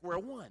back at square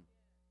one.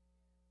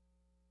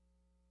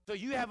 So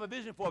you have a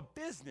vision for a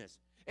business,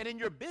 and in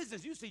your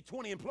business, you see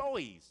 20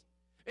 employees.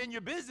 In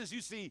your business,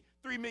 you see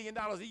 $3 million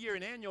a year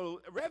in annual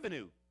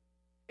revenue.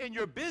 In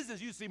your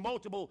business, you see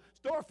multiple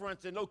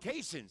storefronts and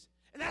locations,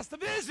 and that's the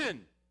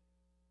vision.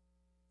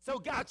 So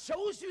God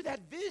shows you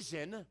that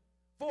vision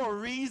for a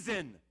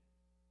reason.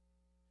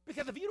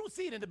 Because if you don't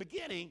see it in the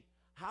beginning,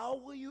 how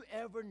will you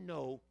ever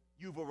know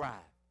you've arrived?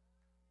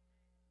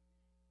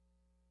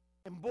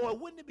 And boy,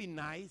 wouldn't it be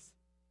nice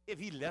if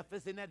he left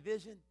us in that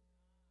vision?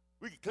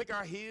 We could click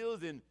our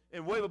heels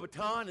and wave a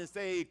baton and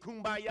say,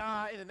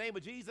 kumbaya in the name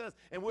of Jesus,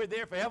 and we're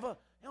there forever.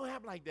 It don't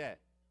happen like that.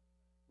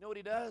 You know what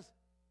he does?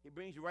 He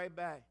brings you right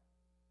back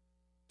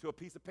to a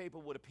piece of paper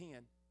with a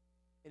pen,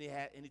 and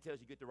he tells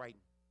you get to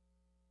writing.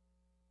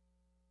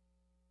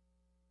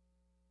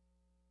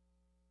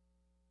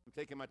 I'm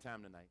taking my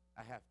time tonight.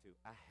 I have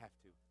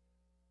to.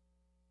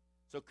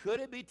 So could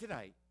it be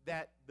tonight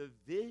that the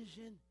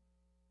vision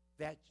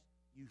that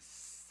you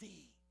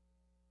see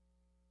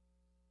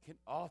can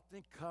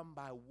often come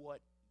by what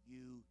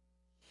you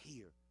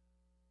hear?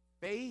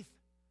 Faith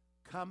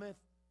cometh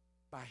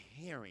by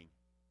hearing,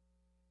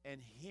 and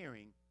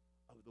hearing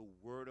of the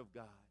word of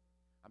God.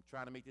 I'm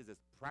trying to make this as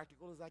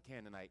practical as I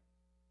can tonight.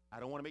 I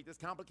don't want to make this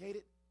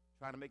complicated.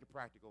 Trying to make it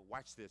practical.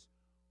 Watch this.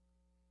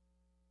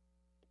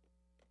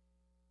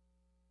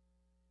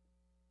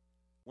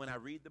 When I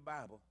read the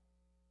Bible,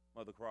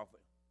 Mother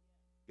Crawford,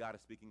 God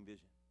is speaking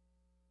vision.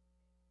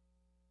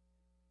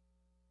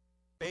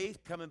 Faith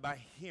coming by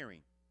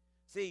hearing.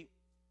 See,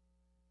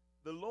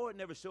 the Lord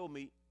never showed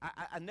me,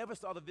 I never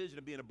saw the vision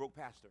of being a broke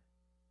pastor.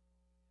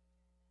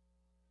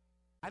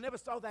 I never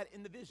saw that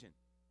in the vision.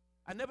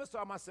 I never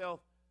saw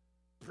myself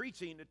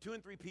preaching to 2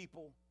 and 3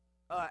 people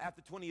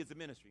after 20 years of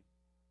ministry.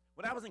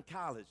 When I was in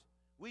college,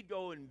 we'd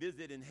go and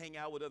visit and hang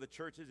out with other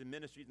churches and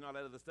ministries and all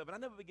that other stuff. And I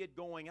never forget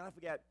going, and I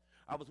forgot,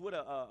 I was with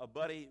a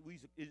buddy.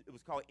 It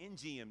was called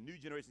NGM, New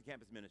Generation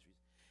Campus Ministries.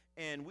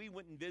 And we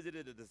went and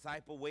visited a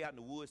disciple way out in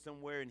the woods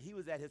somewhere, and he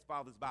was at his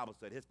father's Bible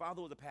study. His father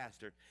was a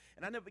pastor.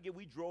 And I never forget,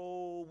 we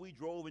drove. We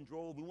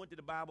went to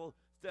the Bible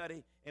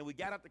study, and we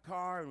got out the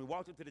car, and we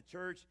walked up to the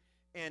church,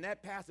 and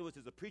that pastor was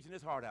just preaching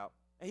his heart out.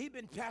 And he'd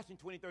been pastoring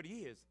 20, 30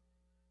 years.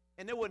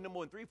 And there wasn't no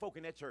more than 3 folk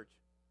in that church.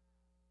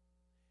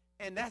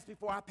 And that's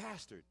before I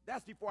pastored.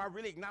 That's before I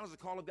really acknowledged the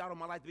call of God on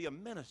my life to be a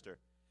minister.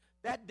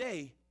 That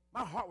day,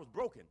 my heart was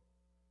broken.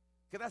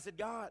 Because I said,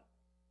 God,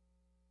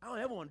 I don't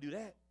ever want to do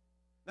that.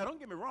 Now, don't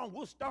get me wrong,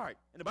 we'll start.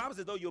 And the Bible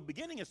says, though your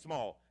beginning is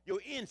small, your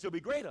end shall be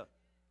greater.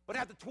 But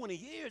after 20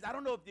 years, I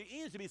don't know if the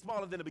end should be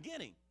smaller than the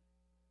beginning.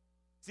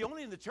 See,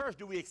 only in the church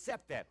do we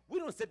accept that. We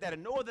don't accept that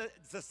in no other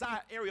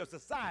area of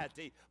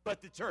society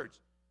but the church.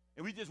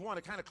 And we just want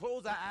to kind of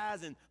close our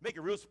eyes and make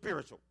it real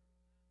spiritual.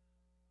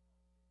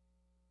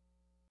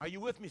 Are you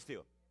with me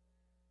still?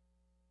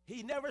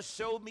 He never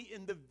showed me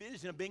in the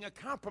vision of being a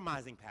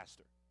compromising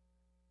pastor.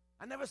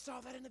 I never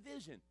saw that in the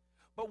vision.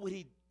 But what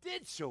he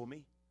did show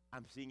me,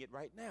 I'm seeing it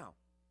right now.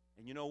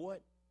 And you know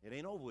what? It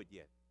ain't over with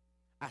yet.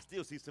 I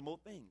still see some more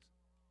things.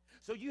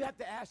 So you have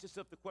to ask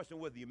yourself the question,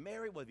 whether you're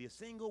married, whether you're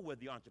single,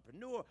 whether you're an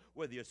entrepreneur,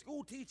 whether you're a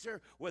school teacher,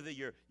 whether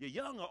you're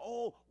young or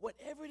old,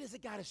 whatever it is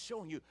that God is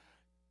showing you,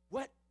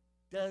 what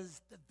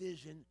does the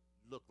vision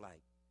look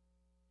like?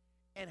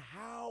 And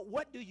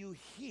what do you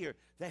hear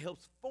that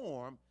helps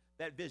form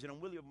that vision? I'm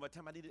really over my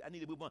time. I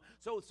need to move on.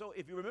 So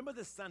if you remember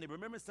Sunday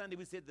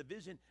we said the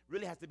vision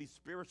really has to be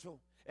spiritual.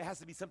 It has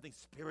to be something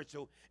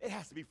spiritual. It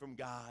has to be from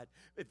God.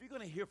 If you're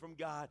going to hear from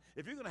God,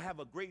 if you're going to have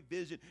a great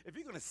vision, if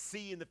you're going to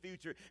see in the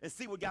future and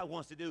see what God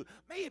wants to do,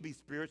 may it be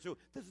spiritual.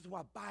 This is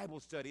why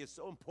Bible study is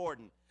so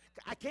important.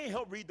 I can't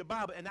help read the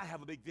Bible and not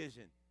have a big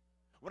vision.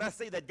 When I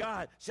say that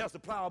God shall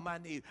supply all my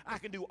needs, I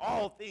can do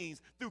all things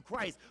through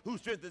Christ who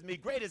strengthens me.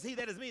 Great is he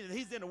that is me, and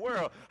he's in the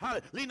world.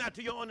 Lean not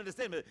to your own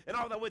understanding, and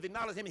all that with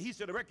acknowledge him, and he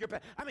shall direct your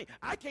path. I mean,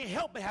 I can't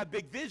help but have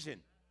big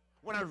vision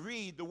when I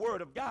read the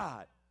word of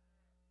God,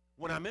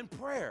 when I'm in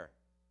prayer,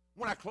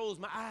 when I close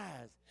my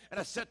eyes, and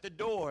I shut the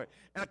door,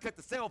 and I cut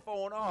the cell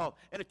phone off,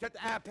 and I cut the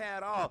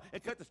iPad off,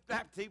 and cut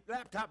the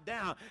laptop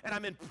down, and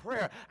I'm in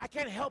prayer. I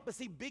can't help but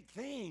see big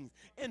things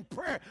in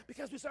prayer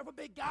because we serve a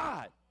big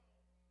God.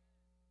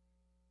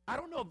 I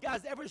don't know if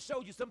God's ever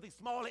showed you something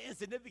small and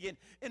insignificant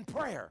in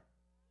prayer.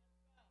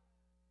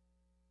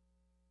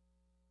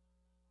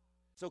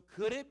 So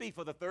could it be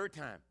for the third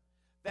time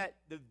that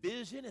the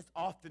vision is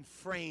often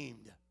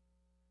framed,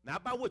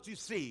 not by what you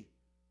see,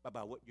 but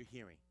by what you're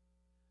hearing?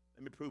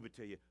 Let me prove it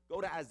to you.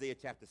 Go to Isaiah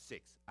chapter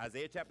 6.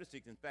 Isaiah chapter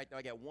 6. In fact,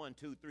 I got 1,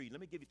 2, 3. Let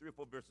me give you 3 or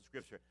 4 verses of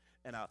scripture,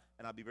 and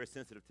I'll be very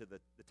sensitive to the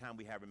time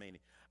we have remaining.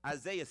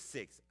 Isaiah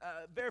 6.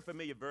 Very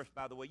familiar verse,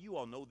 by the way. You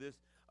all know this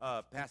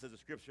passage of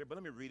scripture, but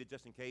let me read it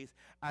just in case.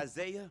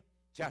 Isaiah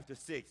chapter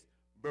 6,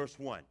 verse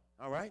 1.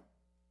 All right?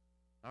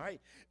 All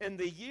right? In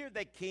the year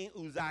that King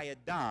Uzziah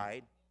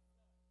died,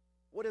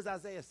 what does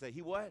Isaiah say?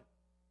 He what?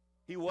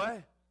 He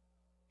what?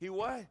 He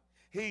what?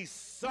 He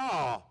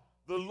saw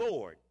the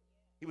Lord.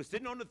 He was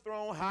sitting on the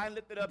throne, high and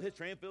lifted up. His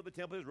train filled the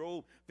temple. His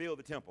robe filled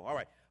the temple. All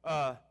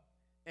right.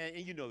 And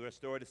you know the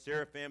story. The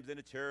seraphims and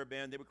the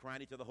cherubim, they were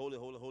crying each other, holy,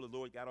 holy, holy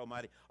Lord God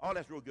Almighty. All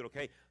that's real good,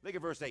 okay? Look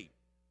at verse 8.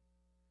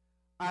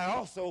 I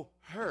also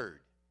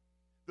heard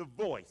the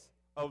voice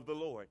of the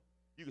Lord.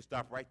 You can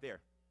stop right there.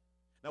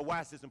 Now,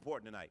 why is this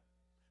important tonight?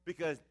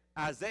 Because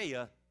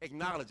Isaiah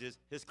acknowledges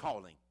his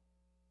calling.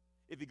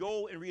 If you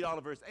go and read all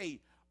of verse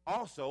 8,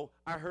 also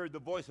I heard the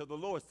voice of the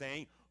Lord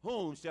saying,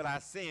 whom shall I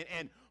send,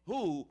 and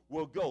who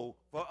will go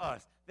for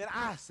us? Then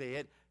I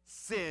said,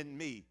 send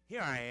me.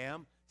 Here I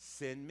am,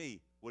 send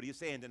me. What are you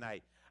saying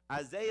tonight?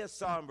 Isaiah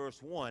saw in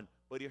verse 1,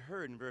 but he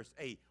heard in verse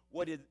 8.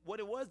 What it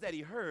was that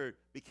he heard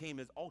became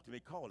his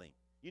ultimate calling.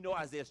 You know,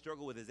 Isaiah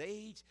struggled with his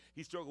age.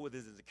 He struggled with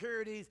his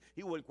insecurities.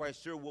 He wasn't quite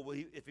sure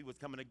if he was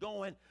coming or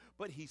going.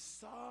 But he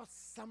saw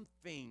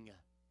something,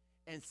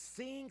 and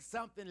seeing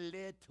something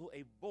led to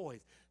a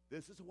voice.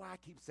 This is why I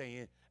keep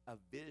saying a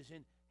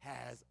vision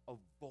has a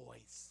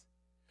voice.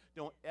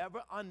 Don't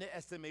ever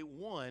underestimate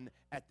one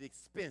at the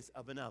expense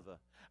of another.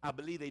 I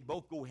believe they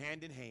both go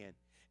hand in hand.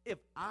 If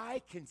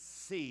I can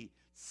see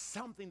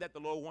something that the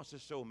Lord wants to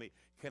show me,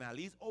 can I at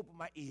least open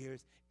my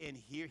ears and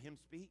hear him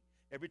speak?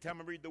 Every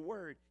time I read the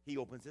word, he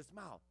opens his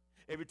mouth.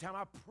 Every time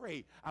I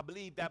pray, I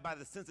believe that by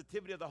the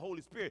sensitivity of the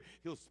Holy Spirit,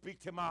 he'll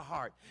speak to my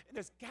heart. And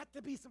there's got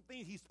to be some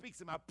things he speaks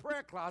in my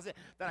prayer closet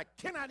that I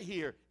cannot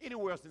hear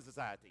anywhere else in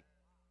society.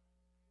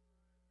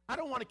 I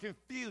don't want to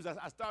confuse.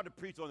 I started to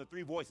preach on the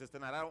 3 voices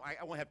tonight.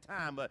 I won't have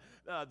time, but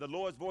the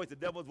Lord's voice, the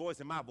devil's voice,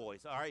 and my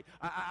voice, all right?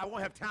 I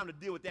won't have time to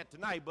deal with that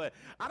tonight, but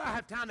I don't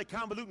have time to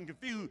convolute and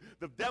confuse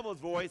the devil's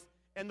voice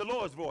and the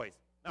Lord's voice,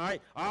 all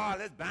right? Oh,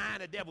 let's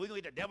bind the devil. We're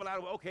going to get the devil out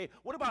of it. Okay,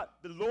 what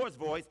about the Lord's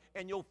voice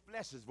and your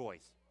flesh's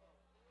voice?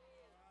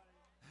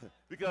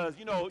 Because,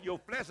 you know, your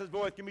flesh's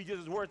voice can be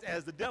just as worse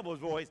as the devil's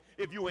voice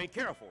if you ain't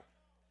careful.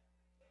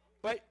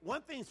 But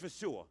one thing's for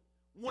sure,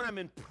 when I'm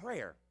in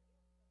prayer,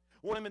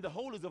 when I'm in the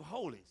holies of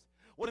holies,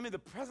 when I'm in the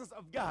presence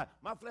of God,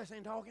 my flesh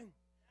ain't talking,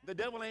 the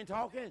devil ain't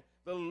talking,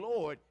 the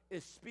Lord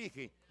is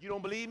speaking. You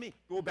don't believe me?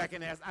 Go back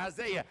and ask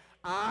Isaiah.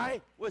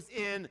 I was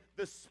in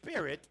the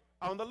Spirit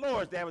on the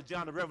Lord's day. That was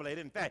John the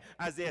Revelator. In fact,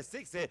 Isaiah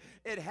 6 said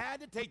it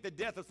had to take the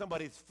death of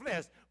somebody's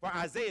flesh for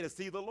Isaiah to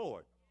see the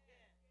Lord.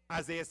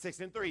 Isaiah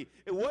 6:3.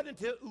 It wasn't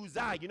until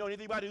Uzziah. You know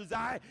anything about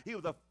Uzziah? He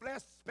was a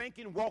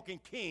flesh-spanking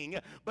walking king,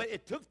 but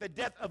it took the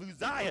death of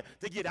Uzziah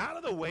to get out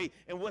of the way.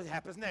 And what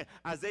happens next?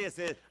 Isaiah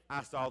said,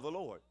 I saw the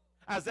Lord.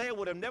 Isaiah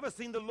would have never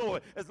seen the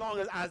Lord as long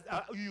as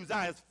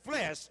Uzziah's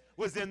flesh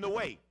was in the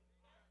way.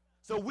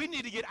 So we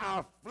need to get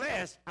our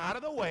flesh out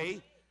of the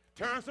way,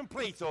 turn some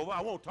plates over.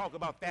 I won't talk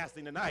about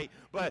fasting tonight,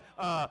 but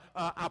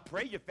I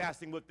pray you're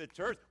fasting with the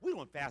church. We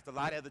don't fast a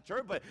lot at the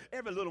church, but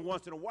every little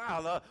once in a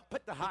while,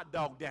 put the hot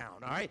dog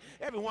down, all right?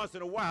 Every once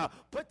in a while,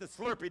 put the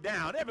Slurpee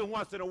down. Every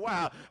once in a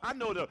while, I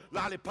know the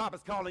lollipop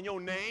is calling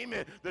your name,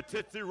 and the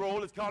Tootsie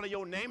Roll is calling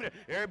your name, and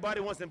everybody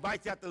wants to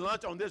invite you out to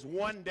lunch on this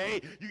one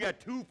day. You got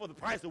 2 for the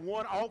price of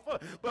 1 offer,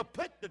 but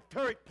put the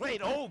turret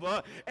plate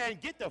over and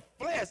get the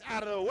flesh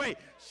out of the way.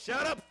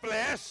 Shut up,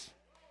 flesh.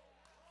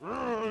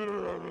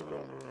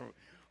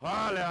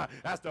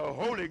 That's the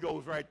Holy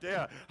Ghost right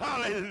there.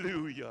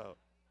 Hallelujah.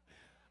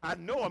 I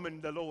know I'm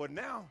in the Lord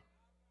now.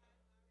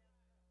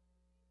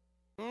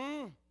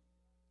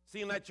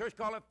 Seeing that church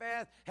call it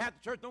fast, half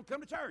the church don't come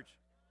to church.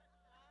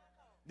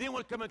 They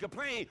want to come and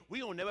complain, we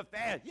don't never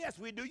fast. Yes,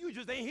 we do. You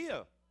just ain't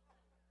here.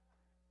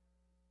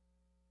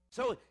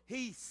 So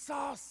he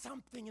saw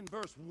something in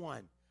verse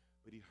 1,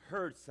 but he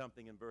heard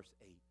something in verse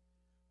 8.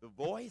 The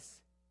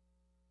voice,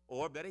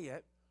 or better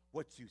yet,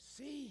 what you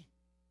see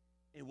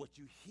and what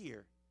you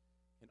hear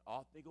can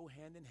often go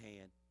hand in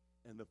hand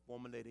in the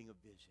formulating of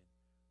vision.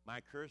 My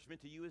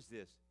encouragement to you is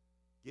this: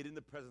 get in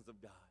the presence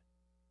of God.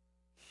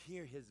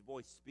 Hear his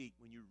voice speak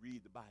when you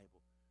read the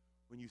Bible.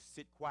 When you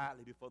sit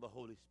quietly before the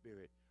Holy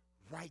Spirit,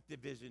 write the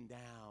vision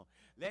down.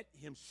 Let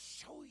him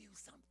show you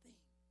something.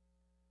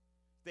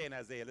 Stay in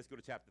Isaiah. Let's go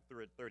to chapter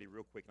 30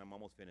 real quick, and I'm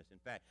almost finished. In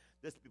fact,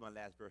 this will be my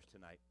last verse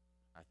tonight,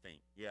 I think.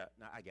 Yeah,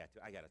 no, I got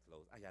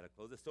to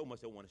close. There's so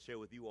much I want to share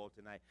with you all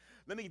tonight.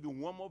 Let me give you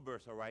one more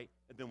verse, all right,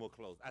 and then we'll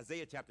close.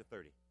 Isaiah chapter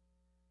 30.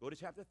 Go to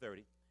chapter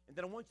 30, and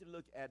then I want you to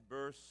look at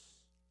verse.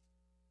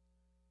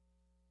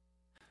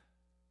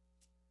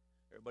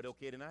 Everybody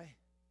okay tonight?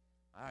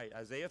 All right,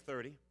 Isaiah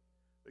 30.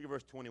 Look at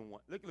verse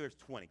 21. Look at verse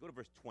 20. Go to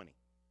verse 20.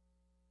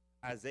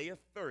 Isaiah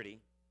 30,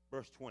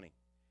 verse 20.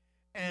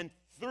 And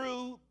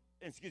though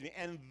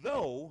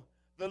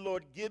the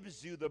Lord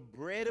gives you the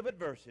bread of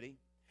adversity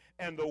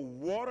and the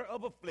water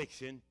of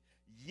affliction,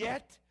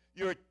 yet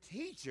your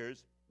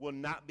teachers will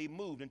not be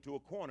moved into a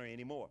corner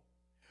anymore.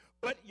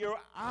 But your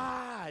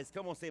eyes,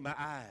 come on, say my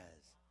eyes.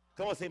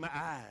 Come on, say my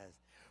eyes.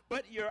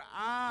 But your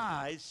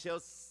eyes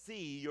shall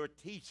see your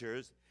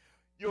teachers.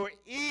 Your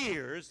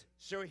ears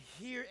shall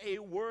hear a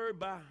word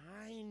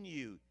behind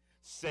you,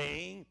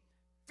 saying,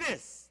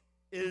 this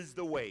is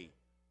the way.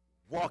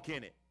 Walk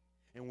in it.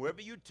 And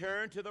wherever you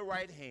turn to the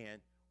right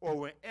hand, or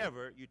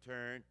wherever you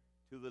turn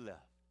to the left.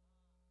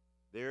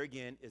 There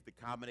again is the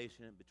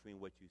combination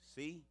between what you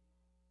see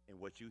and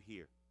what you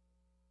hear.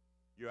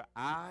 Your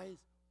eyes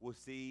will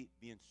see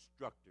the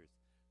instructors,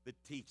 the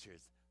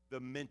teachers, the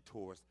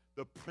mentors,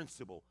 the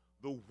principle,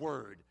 the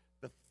word,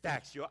 the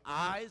facts. Your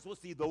eyes will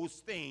see those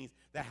things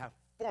that have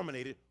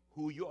formulated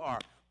who you are.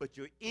 But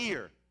your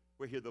ear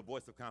will hear the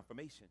voice of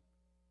confirmation.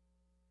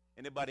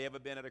 Anybody ever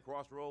been at a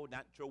crossroad,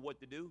 not sure what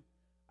to do?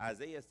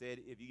 Isaiah said,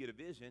 if you get a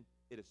vision,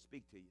 it'll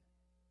speak to you.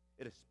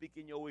 It'll speak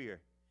in your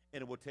ear,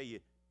 and it will tell you,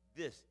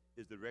 this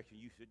is the direction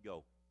you should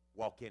go.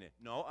 Walk in it.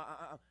 No,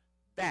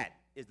 that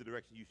is the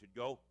direction you should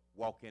go.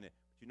 Walk in it.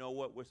 But you know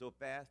what? We're so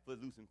fast,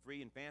 footloose, and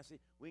free and fancy,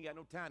 we ain't got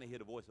no time to hear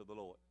the voice of the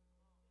Lord.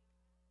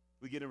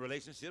 We get in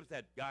relationships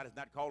that God has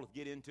not called us to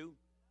get into.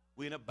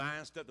 We end up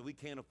buying stuff that we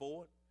can't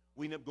afford.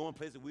 We end up going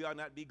places we ought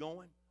not be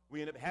going.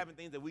 We end up having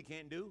things that we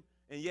can't do,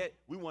 and yet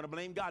we want to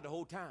blame God the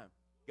whole time.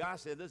 God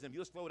said, listen, if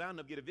you'll slow down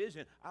enough to get a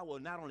vision, I will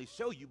not only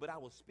show you, but I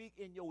will speak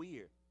in your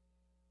ear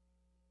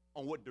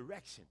on what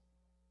direction,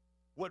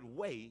 what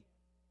way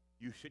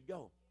you should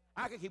go.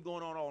 I can keep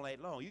going on all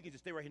night long. You can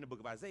just stay right here in the book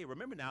of Isaiah.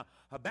 Remember now,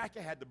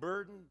 Habakkuk had the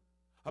burden.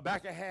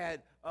 Habakkuk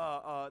had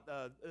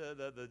the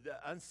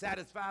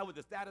unsatisfied with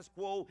the status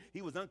quo.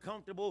 He was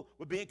uncomfortable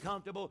with being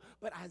comfortable.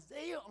 But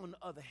Isaiah, on the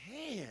other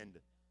hand,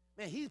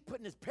 man, he's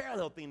putting this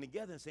parallel thing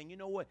together and saying, you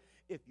know what?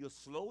 If you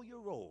slow your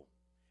roll,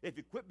 if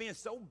you quit being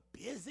so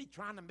busy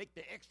trying to make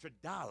the extra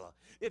dollar,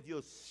 if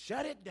you'll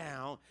shut it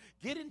down,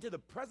 get into the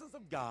presence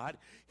of God,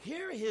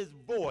 hear his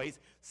voice,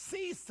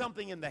 see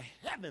something in the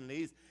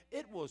heavenlies,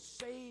 it will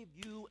save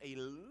you a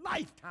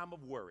lifetime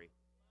of worry.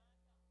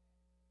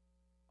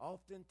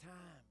 Oftentimes,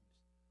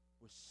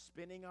 we're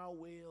spinning our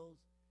wheels,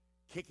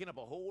 kicking up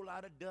a whole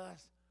lot of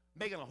dust,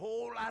 making a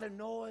whole lot of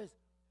noise,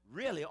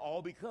 really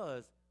all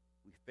because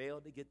we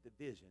failed to get the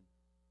vision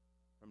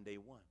from day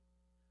one.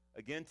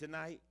 Again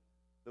tonight,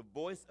 the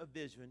voice of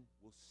vision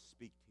will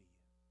speak to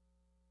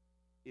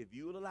you. If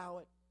you'll allow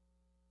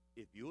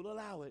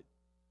it,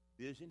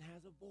 vision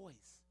has a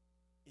voice,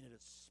 and it'll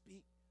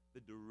speak the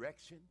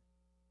direction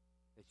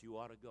that you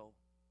ought to go.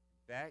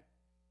 In fact,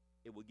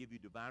 it will give you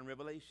divine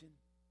revelation,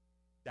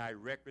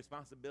 direct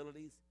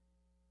responsibilities,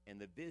 and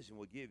the vision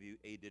will give you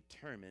a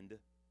determined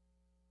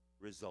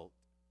result.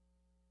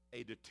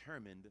 A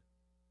determined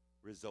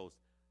result.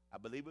 I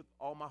believe with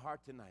all my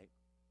heart tonight,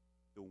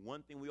 the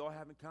one thing we all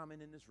have in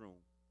common in this room,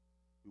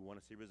 we want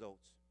to see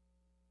results.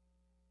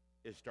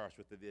 It starts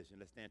with the vision.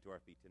 Let's stand to our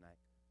feet tonight.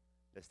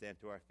 Let's stand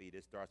to our feet.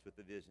 It starts with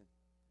the vision.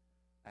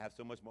 I have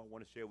so much more I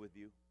want to share with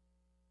you.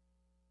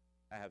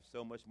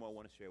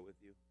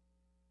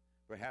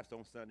 Perhaps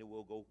on Sunday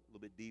we'll go a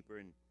little bit deeper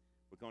and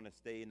We're going to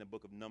stay in the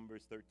book of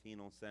Numbers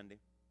 13 on Sunday.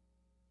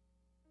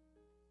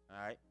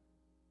 All right?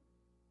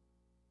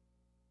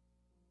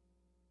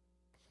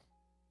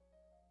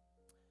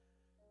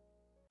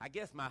 I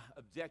guess my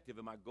objective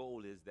and my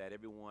goal is that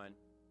everyone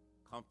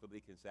comfortably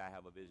can say, I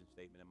have a vision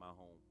statement in my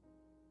home.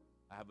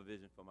 I have a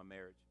vision for my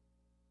marriage,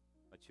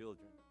 my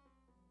children.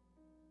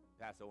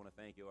 Pastor, I want to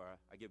thank you, or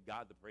I give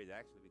God the praise,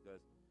 actually,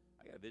 because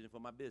I got a vision for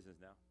my business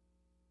now.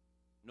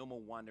 No more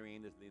wandering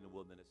aimlessly in the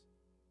wilderness.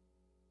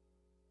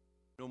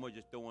 No more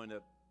just throwing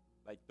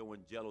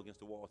Jell-O against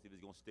the wall, see if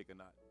it's going to stick or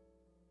not.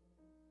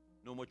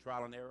 No more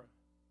trial and error.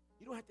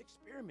 You don't have to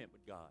experiment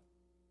with God.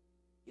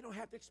 You don't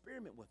have to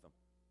experiment with him.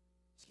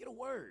 Just get a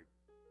word.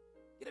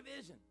 Get a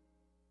vision.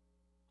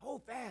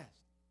 Hold fast.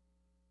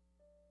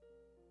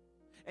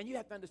 And you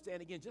have to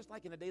understand, again, just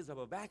like in the days of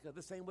Habakkuk,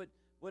 the same with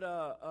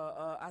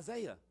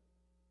Isaiah.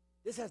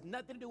 This has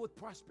nothing to do with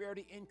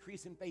prosperity,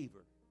 increase, and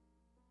favor.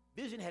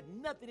 Vision had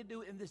nothing to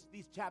do in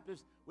these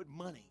chapters with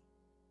money.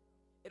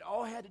 It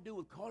all had to do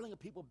with calling a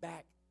people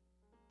back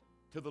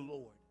to the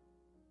Lord.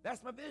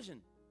 That's my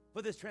vision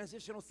for this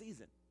transitional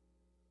season.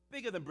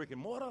 Bigger than brick and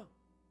mortar.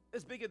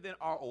 It's bigger than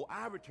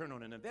ROI, return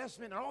on an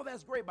investment, and all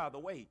that's great, by the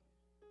way.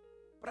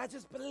 But I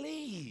just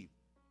believe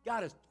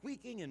God is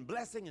tweaking and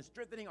blessing and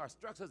strengthening our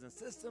structures and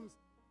systems.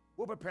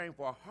 We're preparing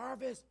for a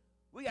harvest.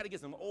 We got to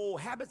get some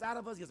old habits out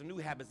of us, get some new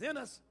habits in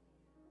us.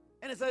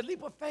 And it's a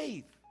leap of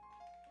faith.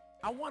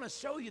 I want to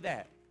show you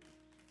that.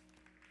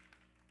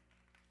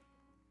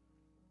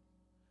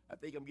 I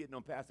think I'm getting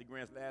on Pastor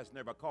Grant's last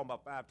nerve. I call him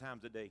about 5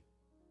 times a day.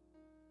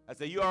 I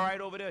say, you all right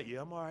over there?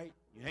 Yeah, I'm all right.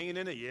 You hanging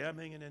in there? Yeah, I'm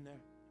hanging in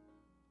there.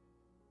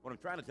 What I'm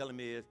trying to tell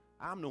him is,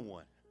 I'm the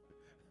one.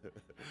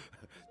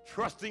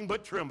 Trusting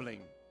but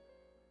trembling.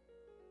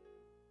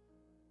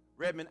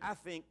 Redmond, I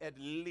think at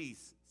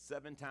least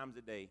 7 times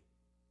a day,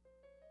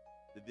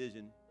 the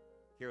vision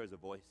carries a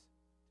voice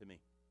to me.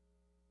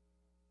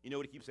 You know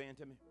what he keeps saying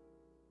to me?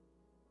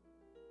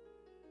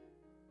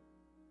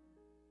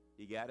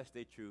 You got to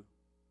stay true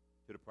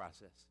to the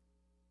process.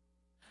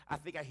 I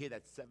think I hear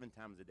that 7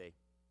 times a day.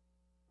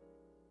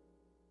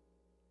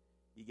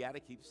 You got to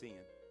keep seeing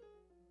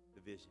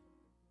the vision.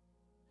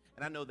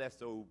 And I know that's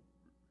so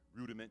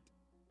rudiment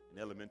and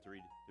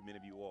elementary to many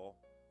of you all,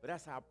 but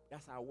that's how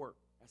I work.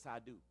 That's how I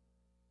do.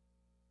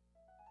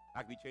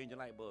 I could be changing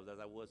light bulbs as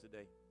I was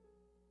today.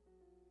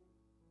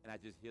 And I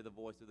just hear the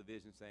voice of the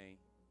vision saying,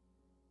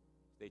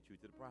 stay true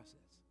to the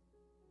process.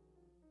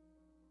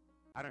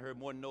 I done heard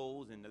more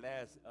no's in the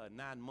last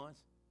 9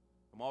 months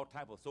from all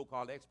type of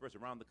so-called experts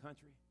around the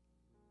country.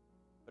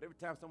 But every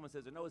time someone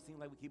says a no, it seems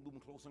like we keep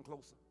moving closer and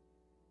closer.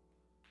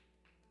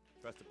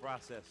 Trust the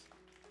process.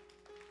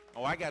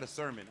 Oh, I got a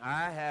sermon.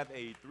 I have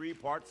a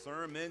 3-part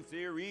sermon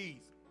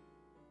series.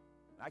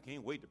 I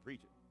can't wait to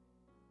preach it.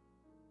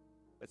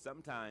 But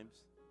sometimes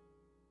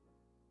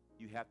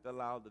you have to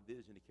allow the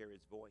vision to carry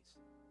its voice.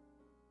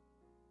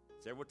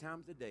 Several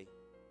times a day,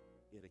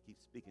 it'll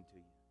keep speaking to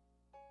you.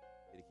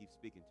 It'll keep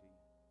speaking to you.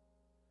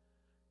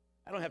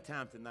 I don't have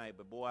time tonight,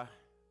 but boy,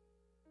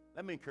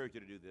 let me encourage you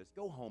to do this.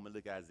 Go home and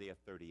look at Isaiah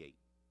 38.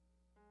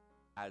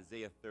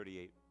 Isaiah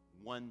 38,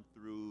 1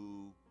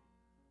 through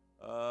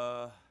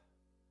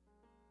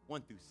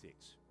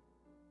 6.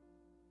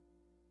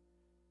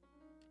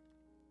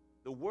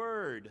 The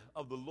word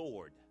of the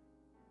Lord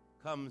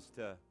comes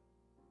to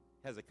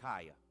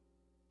Hezekiah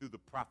through the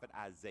prophet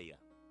Isaiah.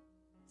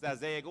 It says,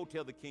 Isaiah, go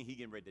tell the king he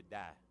getting ready to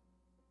die.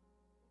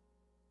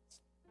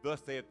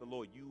 Thus saith the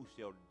Lord, you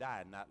shall die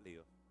and not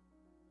live.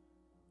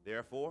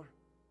 Therefore,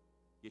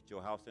 get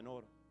your house in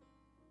order.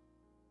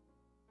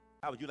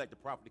 How would you like the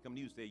prophet to come to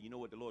you and say, you know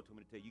what the Lord told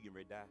me to tell you, you getting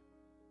ready to die?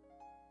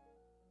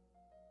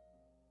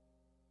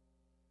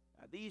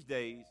 Now, these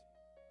days,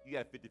 you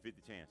got a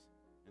 50-50 chance.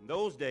 In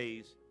those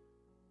days,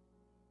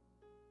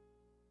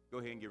 go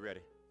ahead and get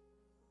ready.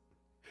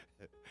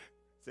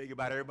 Say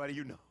goodbye to everybody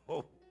you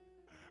know.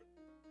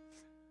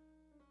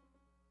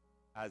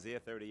 Isaiah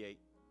 38,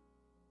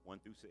 1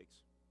 through 6.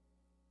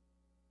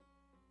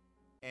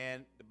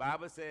 And the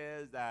Bible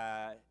says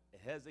that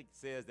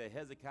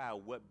Hezekiah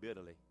wept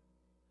bitterly.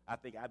 I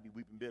think I'd be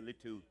weeping bitterly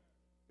too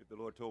if the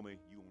Lord told me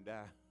you won't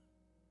die.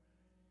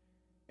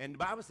 And the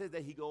Bible says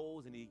that he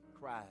goes and he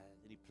cries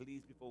and he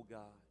pleads before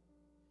God.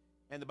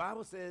 And the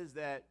Bible says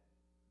that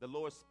the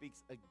Lord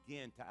speaks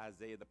again to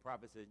Isaiah. The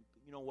prophet says,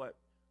 you know what?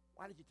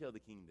 Why did you tell the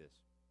king this?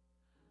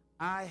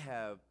 I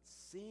have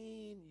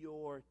seen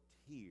your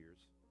tears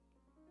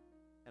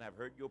and I've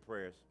heard your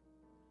prayers.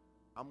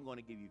 I'm going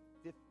to give you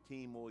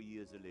 15 more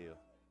years to live.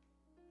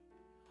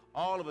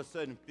 All of a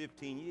sudden,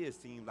 15 years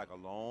seems like a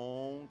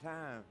long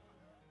time.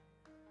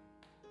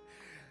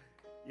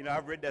 You know,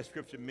 I've read that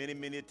scripture many,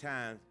 many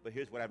times, but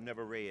here's what I've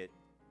never read,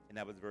 and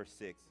that was verse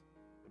 6.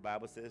 The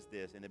Bible says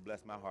this, and it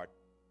blessed my heart.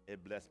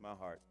 It blessed my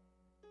heart.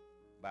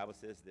 The Bible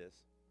says this.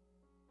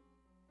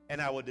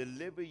 And I will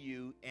deliver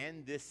you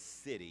and this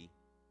city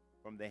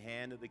from the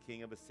hand of the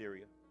king of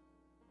Assyria,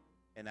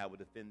 and I will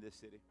defend this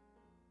city.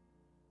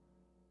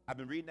 I've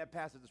been reading that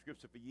passage of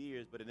scripture for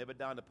years, but it never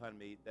dawned upon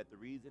me that the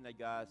reason that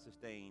God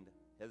sustained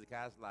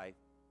Hezekiah's life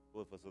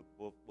was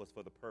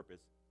for the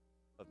purpose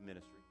of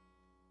ministry.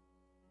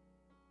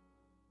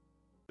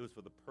 It was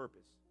for the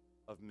purpose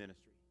of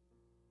ministry.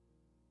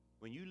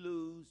 When you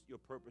lose your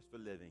purpose for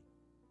living,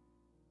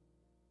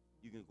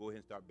 you can go ahead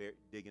and start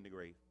digging the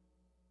grave.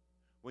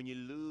 When you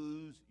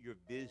lose your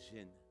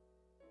vision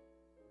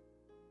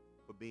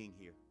for being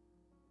here,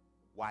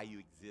 why you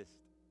exist,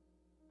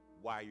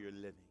 why you're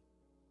living,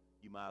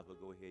 you might as well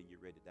go ahead and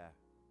get ready to die.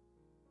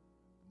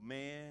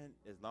 Man,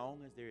 as long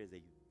as there is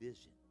a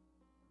vision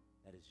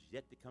that is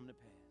yet to come to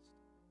pass,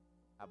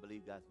 I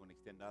believe God's going to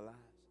extend our lives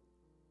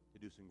to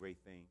do some great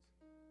things.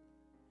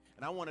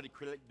 And I want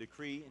to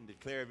decree and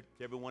declare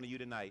to every one of you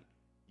tonight,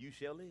 you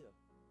shall live,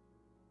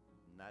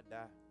 not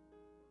die.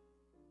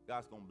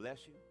 God's going to bless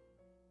you.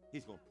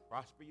 He's going to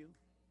prosper you.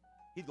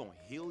 He's going to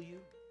heal you.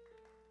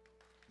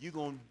 You're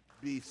going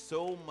to be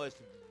so much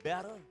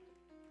better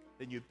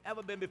than you've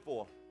ever been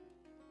before,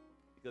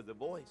 because the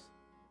voice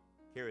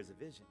carries a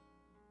vision.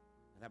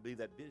 And I believe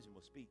that vision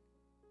will speak,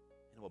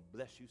 and it will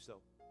bless you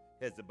so.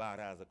 Heads are bowed,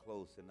 eyes are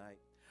closed tonight.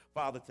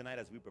 Father, tonight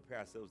as we prepare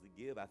ourselves to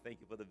give, I thank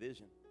you for the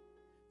vision.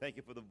 Thank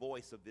you for the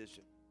voice of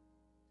vision.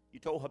 You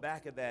told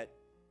Habakkuk that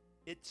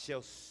it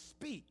shall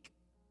speak.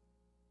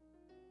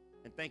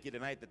 And thank you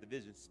tonight that the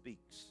vision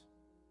speaks.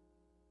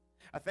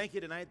 I thank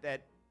you tonight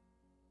that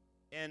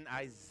in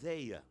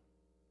Isaiah,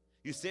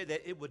 you said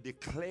that it would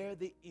declare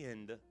the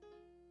end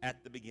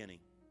at the beginning.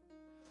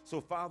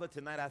 So, Father,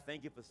 tonight I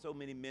thank you for so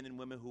many men and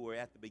women who are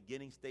at the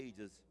beginning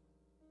stages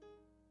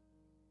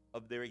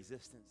of their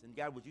existence. And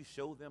God, would you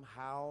show them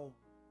how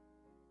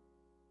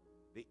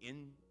the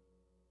end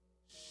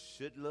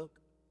should look,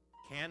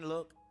 can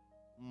look,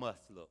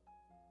 must look.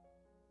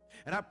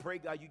 And I pray,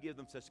 God, you give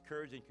them such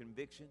courage and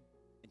conviction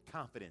and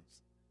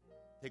confidence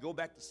to go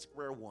back to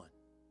square one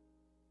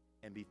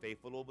and be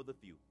faithful over the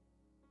few.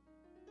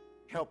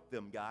 Help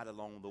them, God,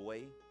 along the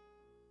way,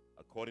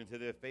 according to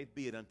their faith,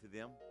 be it unto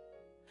them.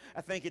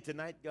 I thank you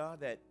tonight,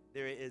 God, that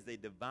there is a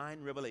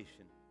divine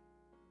revelation.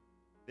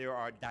 There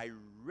are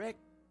direct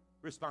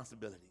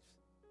responsibilities.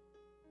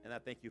 And I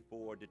thank you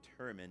for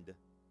determined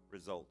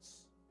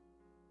results.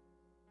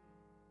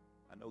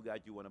 I know,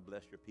 God, you want to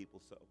bless your people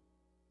so.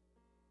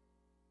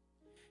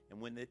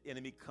 And when the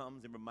enemy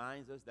comes and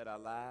reminds us that our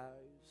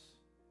lives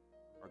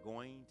are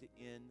going to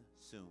end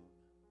soon,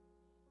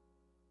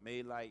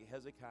 may, like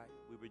Hezekiah,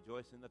 we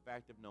rejoice in the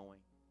fact of knowing,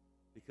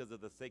 because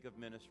of the sake of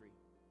ministry,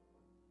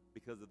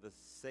 because of the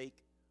sake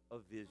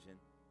of vision,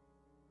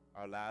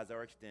 our lives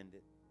are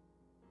extended,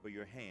 for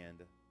your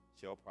hand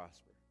shall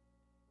prosper.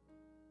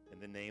 In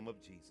the name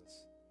of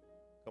Jesus.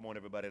 Come on,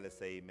 everybody, let's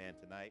say amen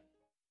tonight.